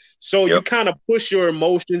fittest. So you kind of push your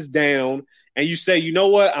emotions down. And you say, you know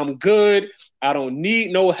what? I'm good. I don't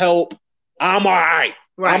need no help. I'm all right.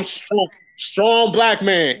 I'm strong Black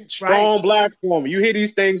man, strong Black woman. You hear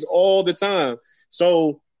these things all the time.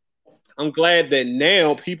 So I'm glad that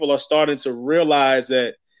now people are starting to realize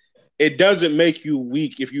that it doesn't make you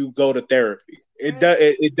weak if you go to therapy.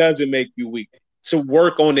 It doesn't make you weak to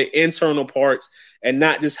work on the internal parts and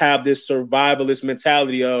not just have this survivalist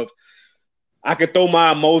mentality of, I could throw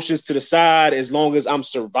my emotions to the side as long as I'm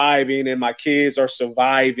surviving and my kids are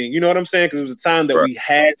surviving. You know what I'm saying? Because it was a time that we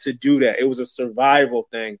had to do that. It was a survival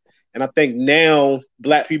thing. And I think now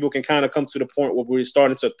Black people can kind of come to the point where we're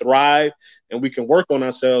starting to thrive and we can work on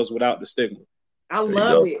ourselves without the stigma. I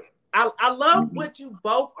love it. I love what you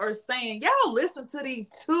both are saying. Y'all listen to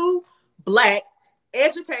these two Black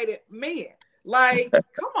educated men. Like,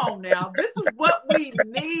 come on now. This is what we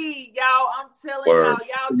need, y'all. I'm telling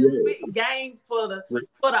y'all just spit game for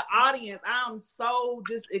the audience. I'm so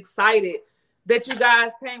just excited that you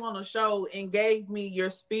guys came on the show and gave me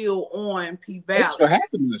your spiel on P Valley. Thanks for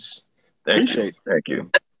having us. Thank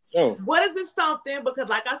you. Oh. What is this something? Because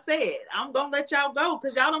like I said, I'm gonna let y'all go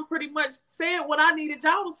because y'all done pretty much said what I needed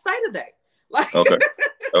y'all to say today. Like, okay.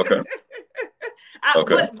 But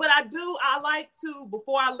I like to,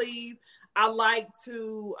 before I leave, I like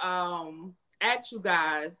to ask you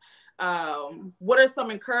guys, what are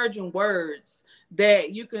some encouraging words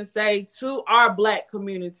that you can say to our Black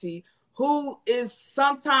community who is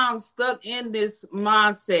sometimes stuck in this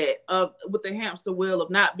mindset of with the hamster wheel of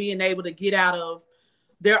not being able to get out of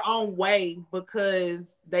their own way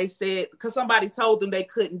because somebody told them they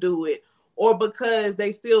couldn't do it, or because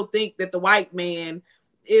they still think that the white man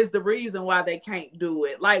is the reason why they can't do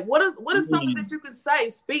it? Like, what is something that you can say?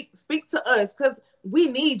 Speak to us, because we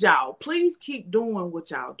need y'all. Please keep doing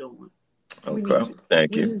what y'all doing. Okay,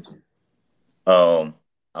 thank you. I'm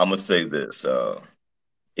gonna say this.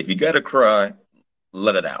 If you gotta cry,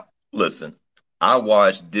 let it out. Listen, I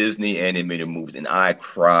watch Disney animated movies and I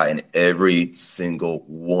cry in every single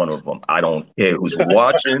one of them. I don't care who's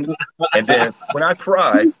watching. And then when I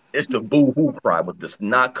cry, it's the boo-hoo cry with the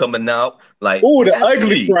snot coming out. Like, ooh, the that's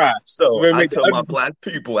ugly me. cry. So I tell my Black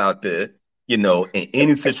people out there, in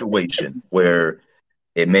any situation where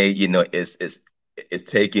it may, it's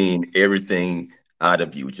taking everything out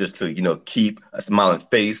of you just to, keep a smiling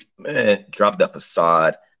face, man, drop that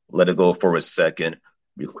facade, let it go for a second,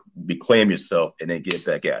 reclaim yourself, and then get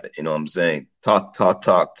back at it. You know what I'm saying? Talk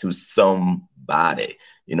to somebody.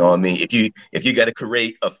 You know what I mean? If you got to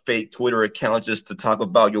create a fake Twitter account just to talk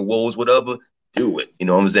about your woes, whatever, do it. You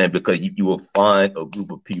know what I'm saying? Because you will find a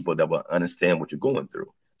group of people that will understand what you're going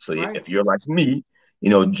through. So if you're like me,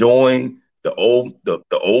 join the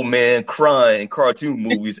old man crying cartoon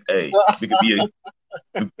movies. Hey, we could be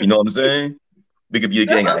you know what I'm saying? We could be a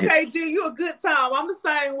gang out here. Okay, G, you a good time. I'm the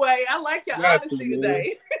same way. I like your honesty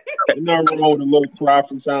today. Nothing wrong with a little cry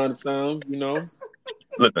from time to time,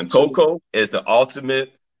 Listen, Coco is the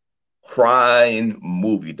ultimate crying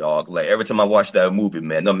movie, dog. Like every time I watch that movie,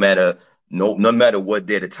 man, no matter what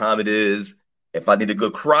day of the time it is, if I need a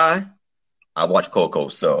good cry, I watch Coco.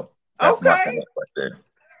 So that's my kind right there.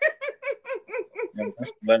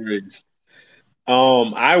 That's hilarious.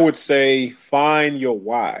 I would say find your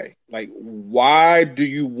why. Like, why do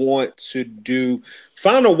you want to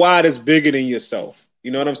find a why that's bigger than yourself?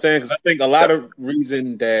 You know what I'm saying? Because I think a lot of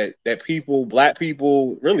reason that people, Black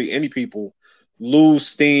people, really any people, lose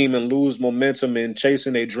steam and lose momentum in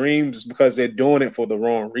chasing their dreams because they're doing it for the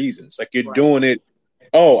wrong reasons. Like, you're doing it,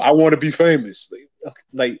 oh, I want to be famous.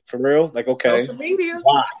 Like for real? Like, okay, social media.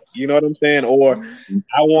 Why? You know what I'm saying? Or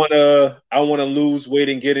I wanna lose weight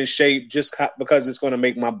and get in shape just because it's gonna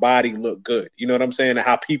make my body look good. You know what I'm saying? And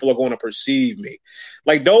how people are gonna perceive me.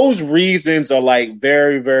 Like, those reasons are like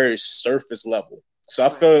very, very surface level. So I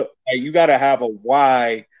feel like you gotta have a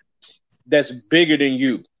why that's bigger than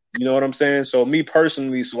you. You know what I'm saying? So me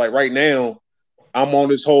personally, so like right now, I'm on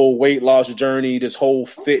this whole weight loss journey, this whole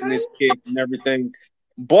fitness kick and everything.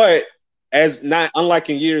 But unlike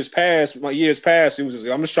in years past, it was just,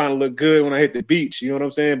 I'm just trying to look good when I hit the beach. You know what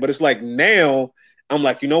I'm saying? But it's like now I'm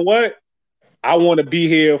like, you know what? I want to be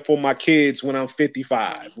here for my kids when I'm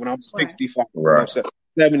 55, when I'm 65, when I'm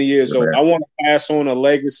 70 years old. I want to pass on a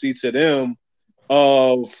legacy to them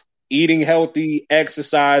of eating healthy,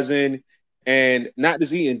 exercising, and not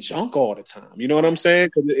just eating junk all the time. You know what I'm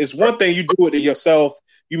saying? Because it's one thing you do it to yourself,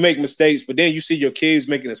 you make mistakes, but then you see your kids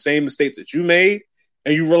making the same mistakes that you made,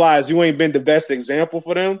 and you realize you ain't been the best example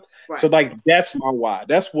for them. So like, that's my why.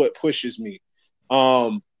 That's what pushes me.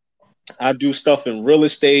 I do stuff in real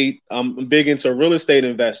estate. I'm big into real estate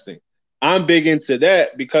investing. I'm big into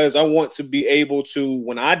that because I want to be able to,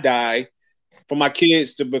 when I die, for my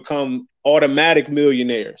kids to become automatic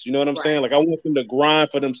millionaires. You know what I'm saying? Like, I want them to grind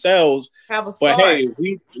for themselves. But hey,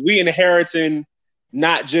 we inheriting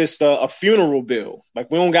not just a funeral bill. Like,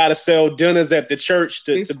 we don't got to sell dinners at the church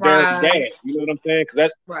to bury dad. You know what I'm saying?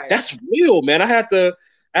 Because that's real, man. I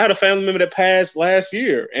had a family member that passed last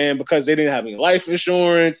year, and because they didn't have any life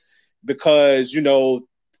insurance, because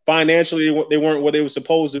financially they weren't what they were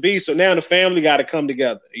supposed to be. So now the family got to come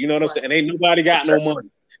together. You know what I'm saying? And ain't nobody got no money.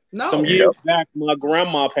 No. Some years back, my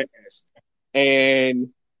grandma passed, and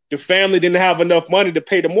the family didn't have enough money to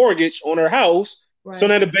pay the mortgage on her house. So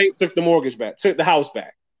now the bank took the house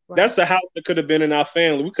back. That's a house that could have been in our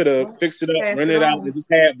family. We could have fixed it up, rented it out, and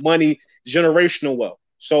just had money, generational wealth.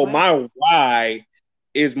 So my why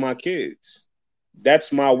is my kids.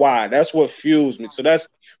 That's my why. That's what fuels me. So that's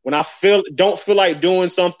when I don't feel like doing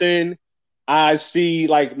something. I see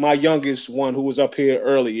like my youngest one who was up here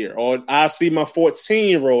earlier, or I see my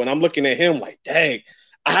 14-year-old and I'm looking at him like, dang,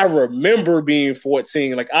 I remember being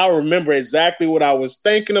 14. Like, I remember exactly what I was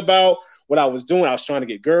thinking about, what I was doing. I was trying to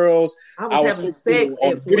get girls. I was having sex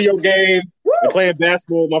on video games and playing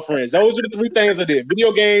basketball with my friends. Those are the three things I did: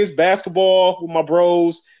 video games, basketball with my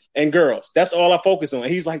bros, and girls. That's all I focus on.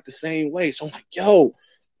 And he's like the same way. So I'm like, yo,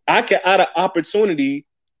 I had an opportunity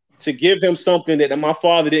to give him something that my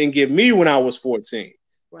father didn't give me when I was 14.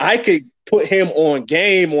 I could put him on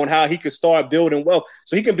game on how he could start building wealth,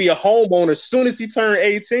 so he can be a homeowner as soon as he turned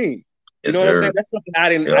 18. You know what I'm saying? That's something I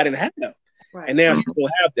didn't have, and now he's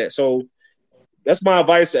gonna have that. So that's my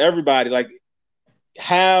advice to everybody: like,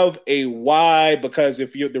 have a why, because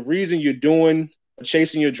if you're the reason you're doing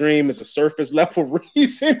chasing your dream is a surface level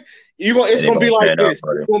reason, it's gonna be like this.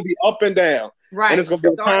 It's gonna be up and down, and it's gonna be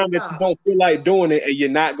a time that you don't feel like doing it, and you're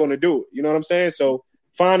not gonna do it. You know what I'm saying? So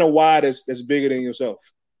find a why that's bigger than yourself.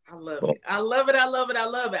 I love it. I love it. I love it. I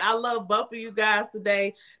love it. I love both of you guys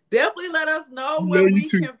today. Definitely let us know where we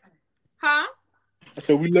can. Huh? I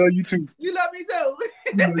said we love you too. You love me too.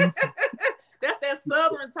 That's that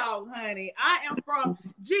Southern talk, honey. I am from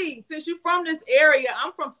since you're from this area,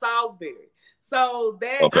 I'm from Salisbury. So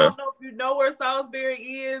that I don't know if you know where Salisbury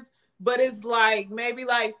is, but it's maybe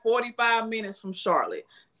 45 minutes from Charlotte.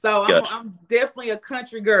 So I'm definitely a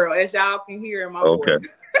country girl, as y'all can hear in my voice.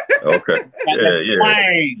 Okay. Yeah.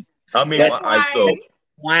 I mean, so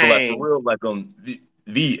like for real, like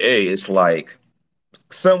VA, it's like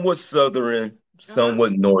somewhat southern,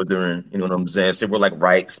 somewhat northern. You know what I'm saying? So we're like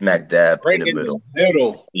right smack dab in the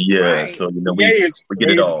middle. Yeah. Right. So we get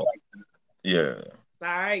it all. Yeah. All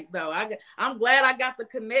right, though. I'm glad I got the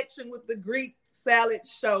connection with the Greek Salad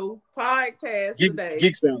Show podcast today.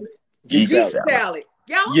 Geek Salad.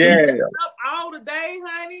 Y'all up all today,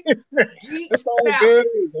 honey. It's all good.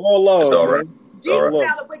 It's all love. It's all right.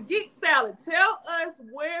 Salad, but Geek Salad, tell us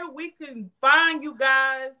where we can find you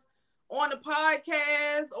guys on the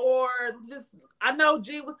podcast, or just, I know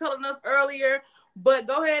G was telling us earlier, but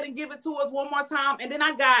go ahead and give it to us one more time. And then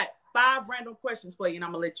I got 5 random questions for you, and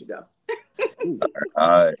I'm going to let you go.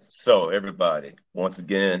 All right. So, everybody, once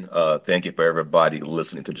again, thank you for everybody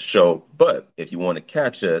listening to the show. But if you want to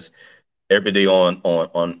catch us every day on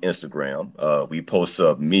Instagram, we post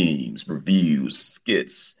up memes, reviews,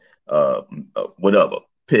 skits, whatever,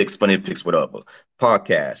 funny pics, whatever.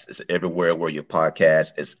 Podcast is everywhere where your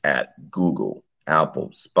podcast is at: Google, Apple,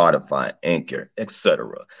 Spotify, Anchor,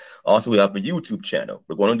 etc. Also, we have a YouTube channel.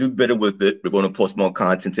 We're going to do better with it. We're going to post more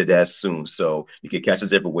content to that soon. So you can catch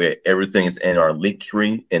us everywhere. Everything is in our link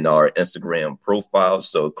tree in our Instagram profile.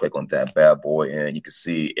 So click on that bad boy and you can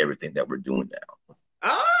see everything that we're doing now.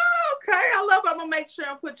 Oh, okay. I love it. I'm going to make sure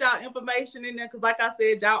and put y'all information in there because, like I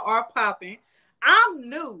said, y'all are popping. I'm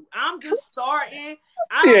new. I'm just starting.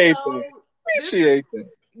 I don't know. Appreciate that.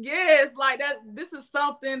 Yes, like that. This is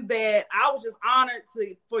something that I was just honored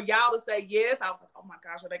for y'all to say yes. I was like, oh my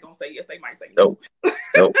gosh, are they gonna say yes? They might say no.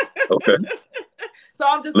 Nope. Okay. So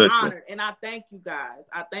I'm just honored, and I thank you guys.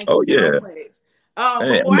 I thank you so much.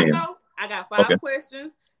 Before I go, I got 5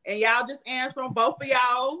 questions, and y'all just answer them. Both of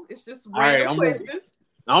y'all. It's just random questions.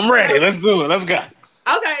 I'm ready. Let's do it. Let's go.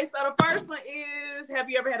 Okay. So the first one is: have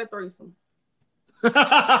you ever had a threesome?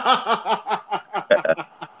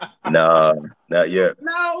 No, not yet.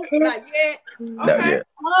 No, not yet. Okay. Not yet.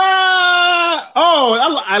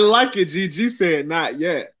 I like it. GG said not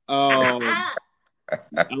yet. I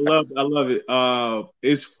love it.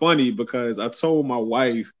 It's funny because I told my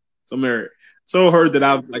wife, so I'm married, told her that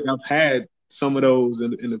I've had some of those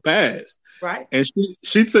in the past. Right. And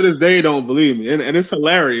she to this day don't believe me. And it's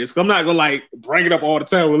hilarious. I'm not gonna bring it up all the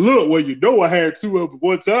time. Well, look, I had 2 of them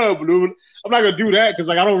one time. I'm not gonna do that because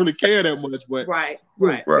I don't really care that much. But right.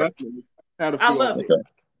 I love it.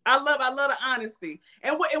 I love the honesty.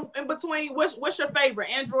 And what in between, what's your favorite,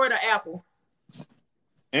 Android or Apple?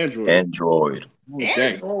 Android. Android.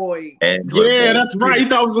 Yeah, that's right. You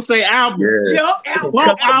thought I was gonna say Apple. Yeah. Yep, Apple.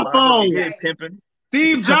 iPhone.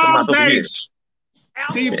 Steve Jobs age.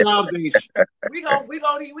 Steve Jobs age. We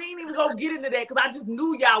ain't even gonna get into that because I just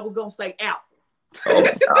knew y'all were gonna say Apple. Oh,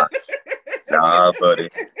 nah, buddy.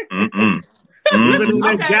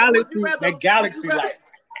 That galaxy light.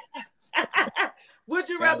 Would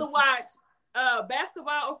you rather watch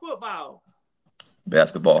basketball or football?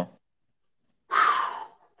 Basketball.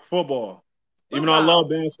 Football. Even though I love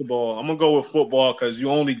basketball, I'm gonna go with football because you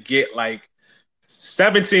only get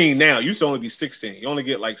 17 now. You used to only be 16. You only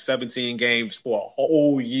get 17 games for a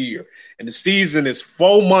whole year. And the season is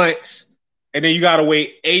 4 months. And then you got to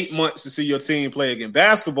wait 8 months to see your team play again.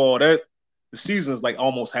 Basketball, the season is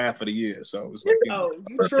almost half of the year. So it's it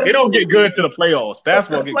don't get good to the playoffs.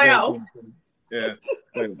 Basketball get good.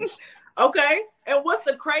 Yeah. Okay. And what's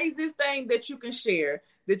the craziest thing that you can share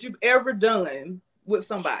that you've ever done with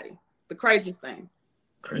somebody? The craziest thing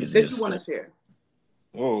that you want to share?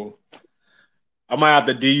 Whoa. I might have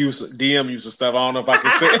to DM you some stuff. I don't know if I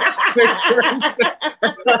can say.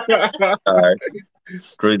 All right.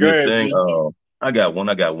 Craziest thing. I got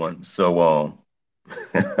one. So, all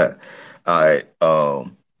right.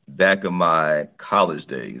 Back in my college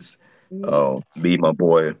days, Me and my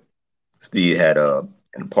boy Steve had an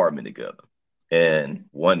apartment together, and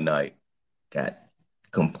one night got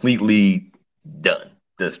completely done,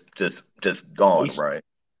 just gone, right?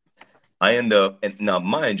 I end up, and now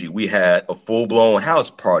mind you, we had a full blown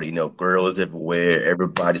house party, girls everywhere,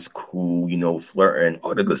 everybody's cool, flirting,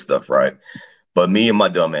 all the good stuff, right? But me and my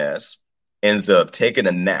dumb ass ends up taking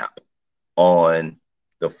a nap on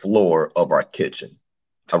the floor of our kitchen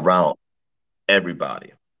around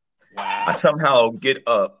everybody. Wow. I somehow get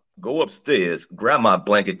up, go upstairs, grab my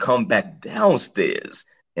blanket, come back downstairs,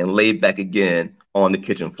 and lay back again on the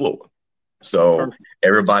kitchen floor. So Perfect.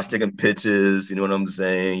 everybody's taking pictures, you know what I'm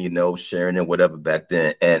saying, sharing and whatever back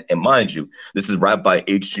then. And mind you, this is right by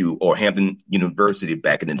HU or Hampton University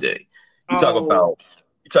back in the day. You talk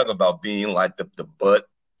about being like the butt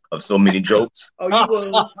of so many jokes. Oh, you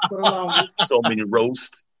was for the longest. So many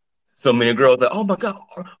roasts. So many girls like, oh my God,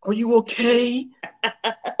 are you okay?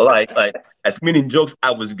 like as many jokes I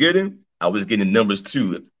was getting numbers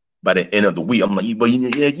too. By the end of the week, I'm like, but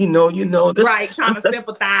yeah, this, right, trying to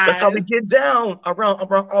sympathize. That's how we get down around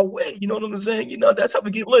our way. You know what I'm saying? That's how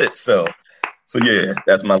we get lit. So yeah,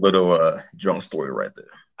 that's my little drunk story right there.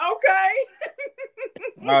 Okay.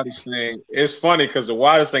 Wildest thing. It's funny because the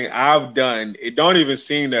wildest thing I've done, it don't even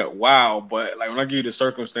seem that wild, but like when I give you the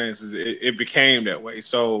circumstances, it became that way.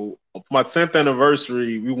 So for my 10th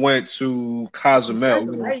anniversary, we went to Cozumel.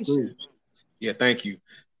 Congratulations. Yeah, thank you.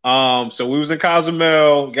 So we was in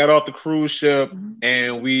Cozumel, got off the cruise ship,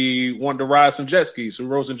 and we wanted to ride some jet skis. So we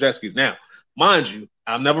rode some jet skis. Now, mind you,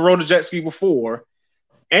 I've never rode a jet ski before,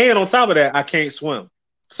 and on top of that, I can't swim.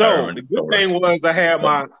 So the good thing was I had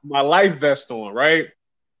my life vest on, right?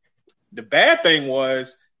 The bad thing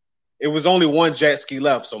was it was only one jet ski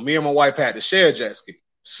left, so me and my wife had to share a jet ski.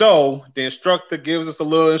 So the instructor gives us a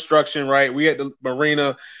little instruction, right? We at the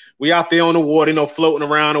marina, we out there on the water, floating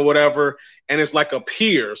around or whatever, and it's like a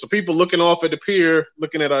pier. So people looking off at the pier,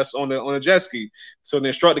 looking at us on the jet ski. So the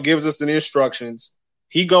instructor gives us the instructions.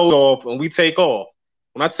 He goes off, and we take off.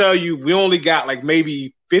 When I tell you, we only got like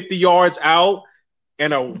maybe 50 yards out,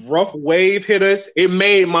 and a rough wave hit us. It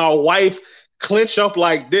made my wife clench up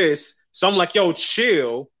like this. So I'm like, yo,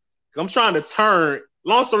 chill. I'm trying to turn.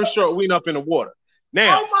 Long story short, we end up in the water.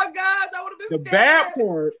 Now, oh my God, that would have been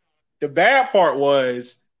the bad part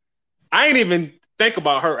was I ain't even think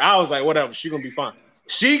about her. I was like, whatever, she gonna be fine.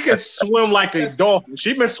 She can swim like a dolphin.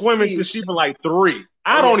 She been swimming since she been like 3.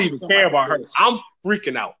 I don't even care about her. I'm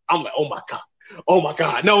freaking out. I'm like, oh my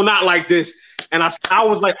God, no, not like this. And I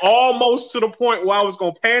was like almost to the point where I was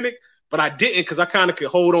gonna panic, but I didn't because I kind of could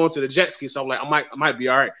hold on to the jet ski. So I'm like, I might be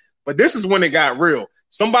all right. But this is when it got real.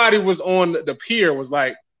 Somebody was on the pier, was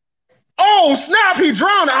like, oh snap, he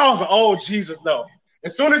drowned. I was like, oh Jesus, no.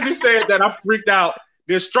 As soon as he said that, I freaked out.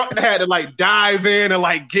 The instructor had to like dive in and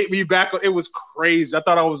like get me back. It was crazy. I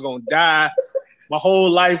thought I was gonna die. My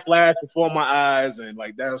whole life flashed before my eyes, and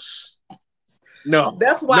like that's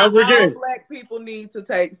why all Black people need to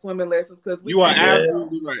take swimming lessons because you are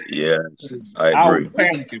absolutely right. Yes, I agree.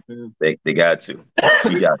 They got to.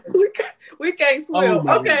 You got to. We can't swim.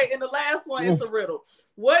 Okay, and the last one is a riddle.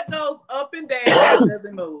 What goes up and down and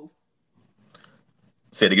doesn't move?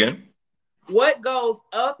 Say it again. What goes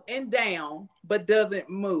up and down but doesn't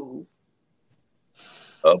move?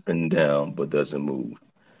 Up and down but doesn't move.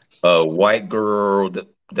 A white girl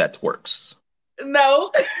that twerks.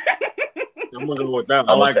 No. I'm gonna go with that.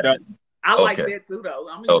 I like that. I like that too, though.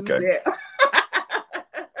 I'm gonna use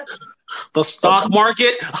that. The stock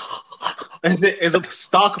market. Is it the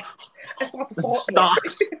stock? It's not the stock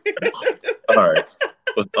market. All right.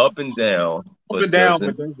 But up and down, but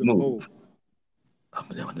doesn't move. Up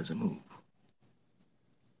and down, but doesn't move.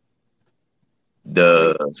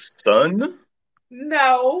 The sun?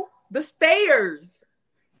 No, the stairs.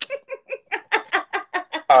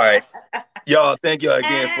 All right. Y'all, thank y'all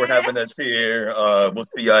again for having us here. We'll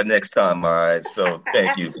see y'all next time. All right. So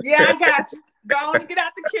thank you. Yeah, I got you. Go on, get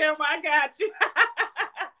out the camera. I got you.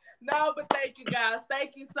 No, but thank you guys.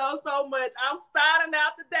 Thank you so much. I'm signing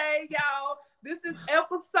out today, y'all. This is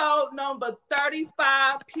episode number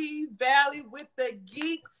 35, P Valley with the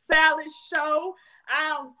Geek Salad Show.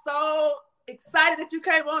 I am so excited that you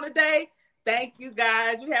came on today. Thank you,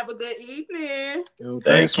 guys. You have a good evening.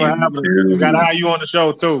 Thanks for having us. We got to have you on the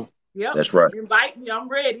show, too. Yep. That's right. Invite me. I'm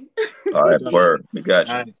ready. All right, word. We got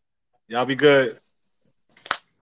you. Y'all be good.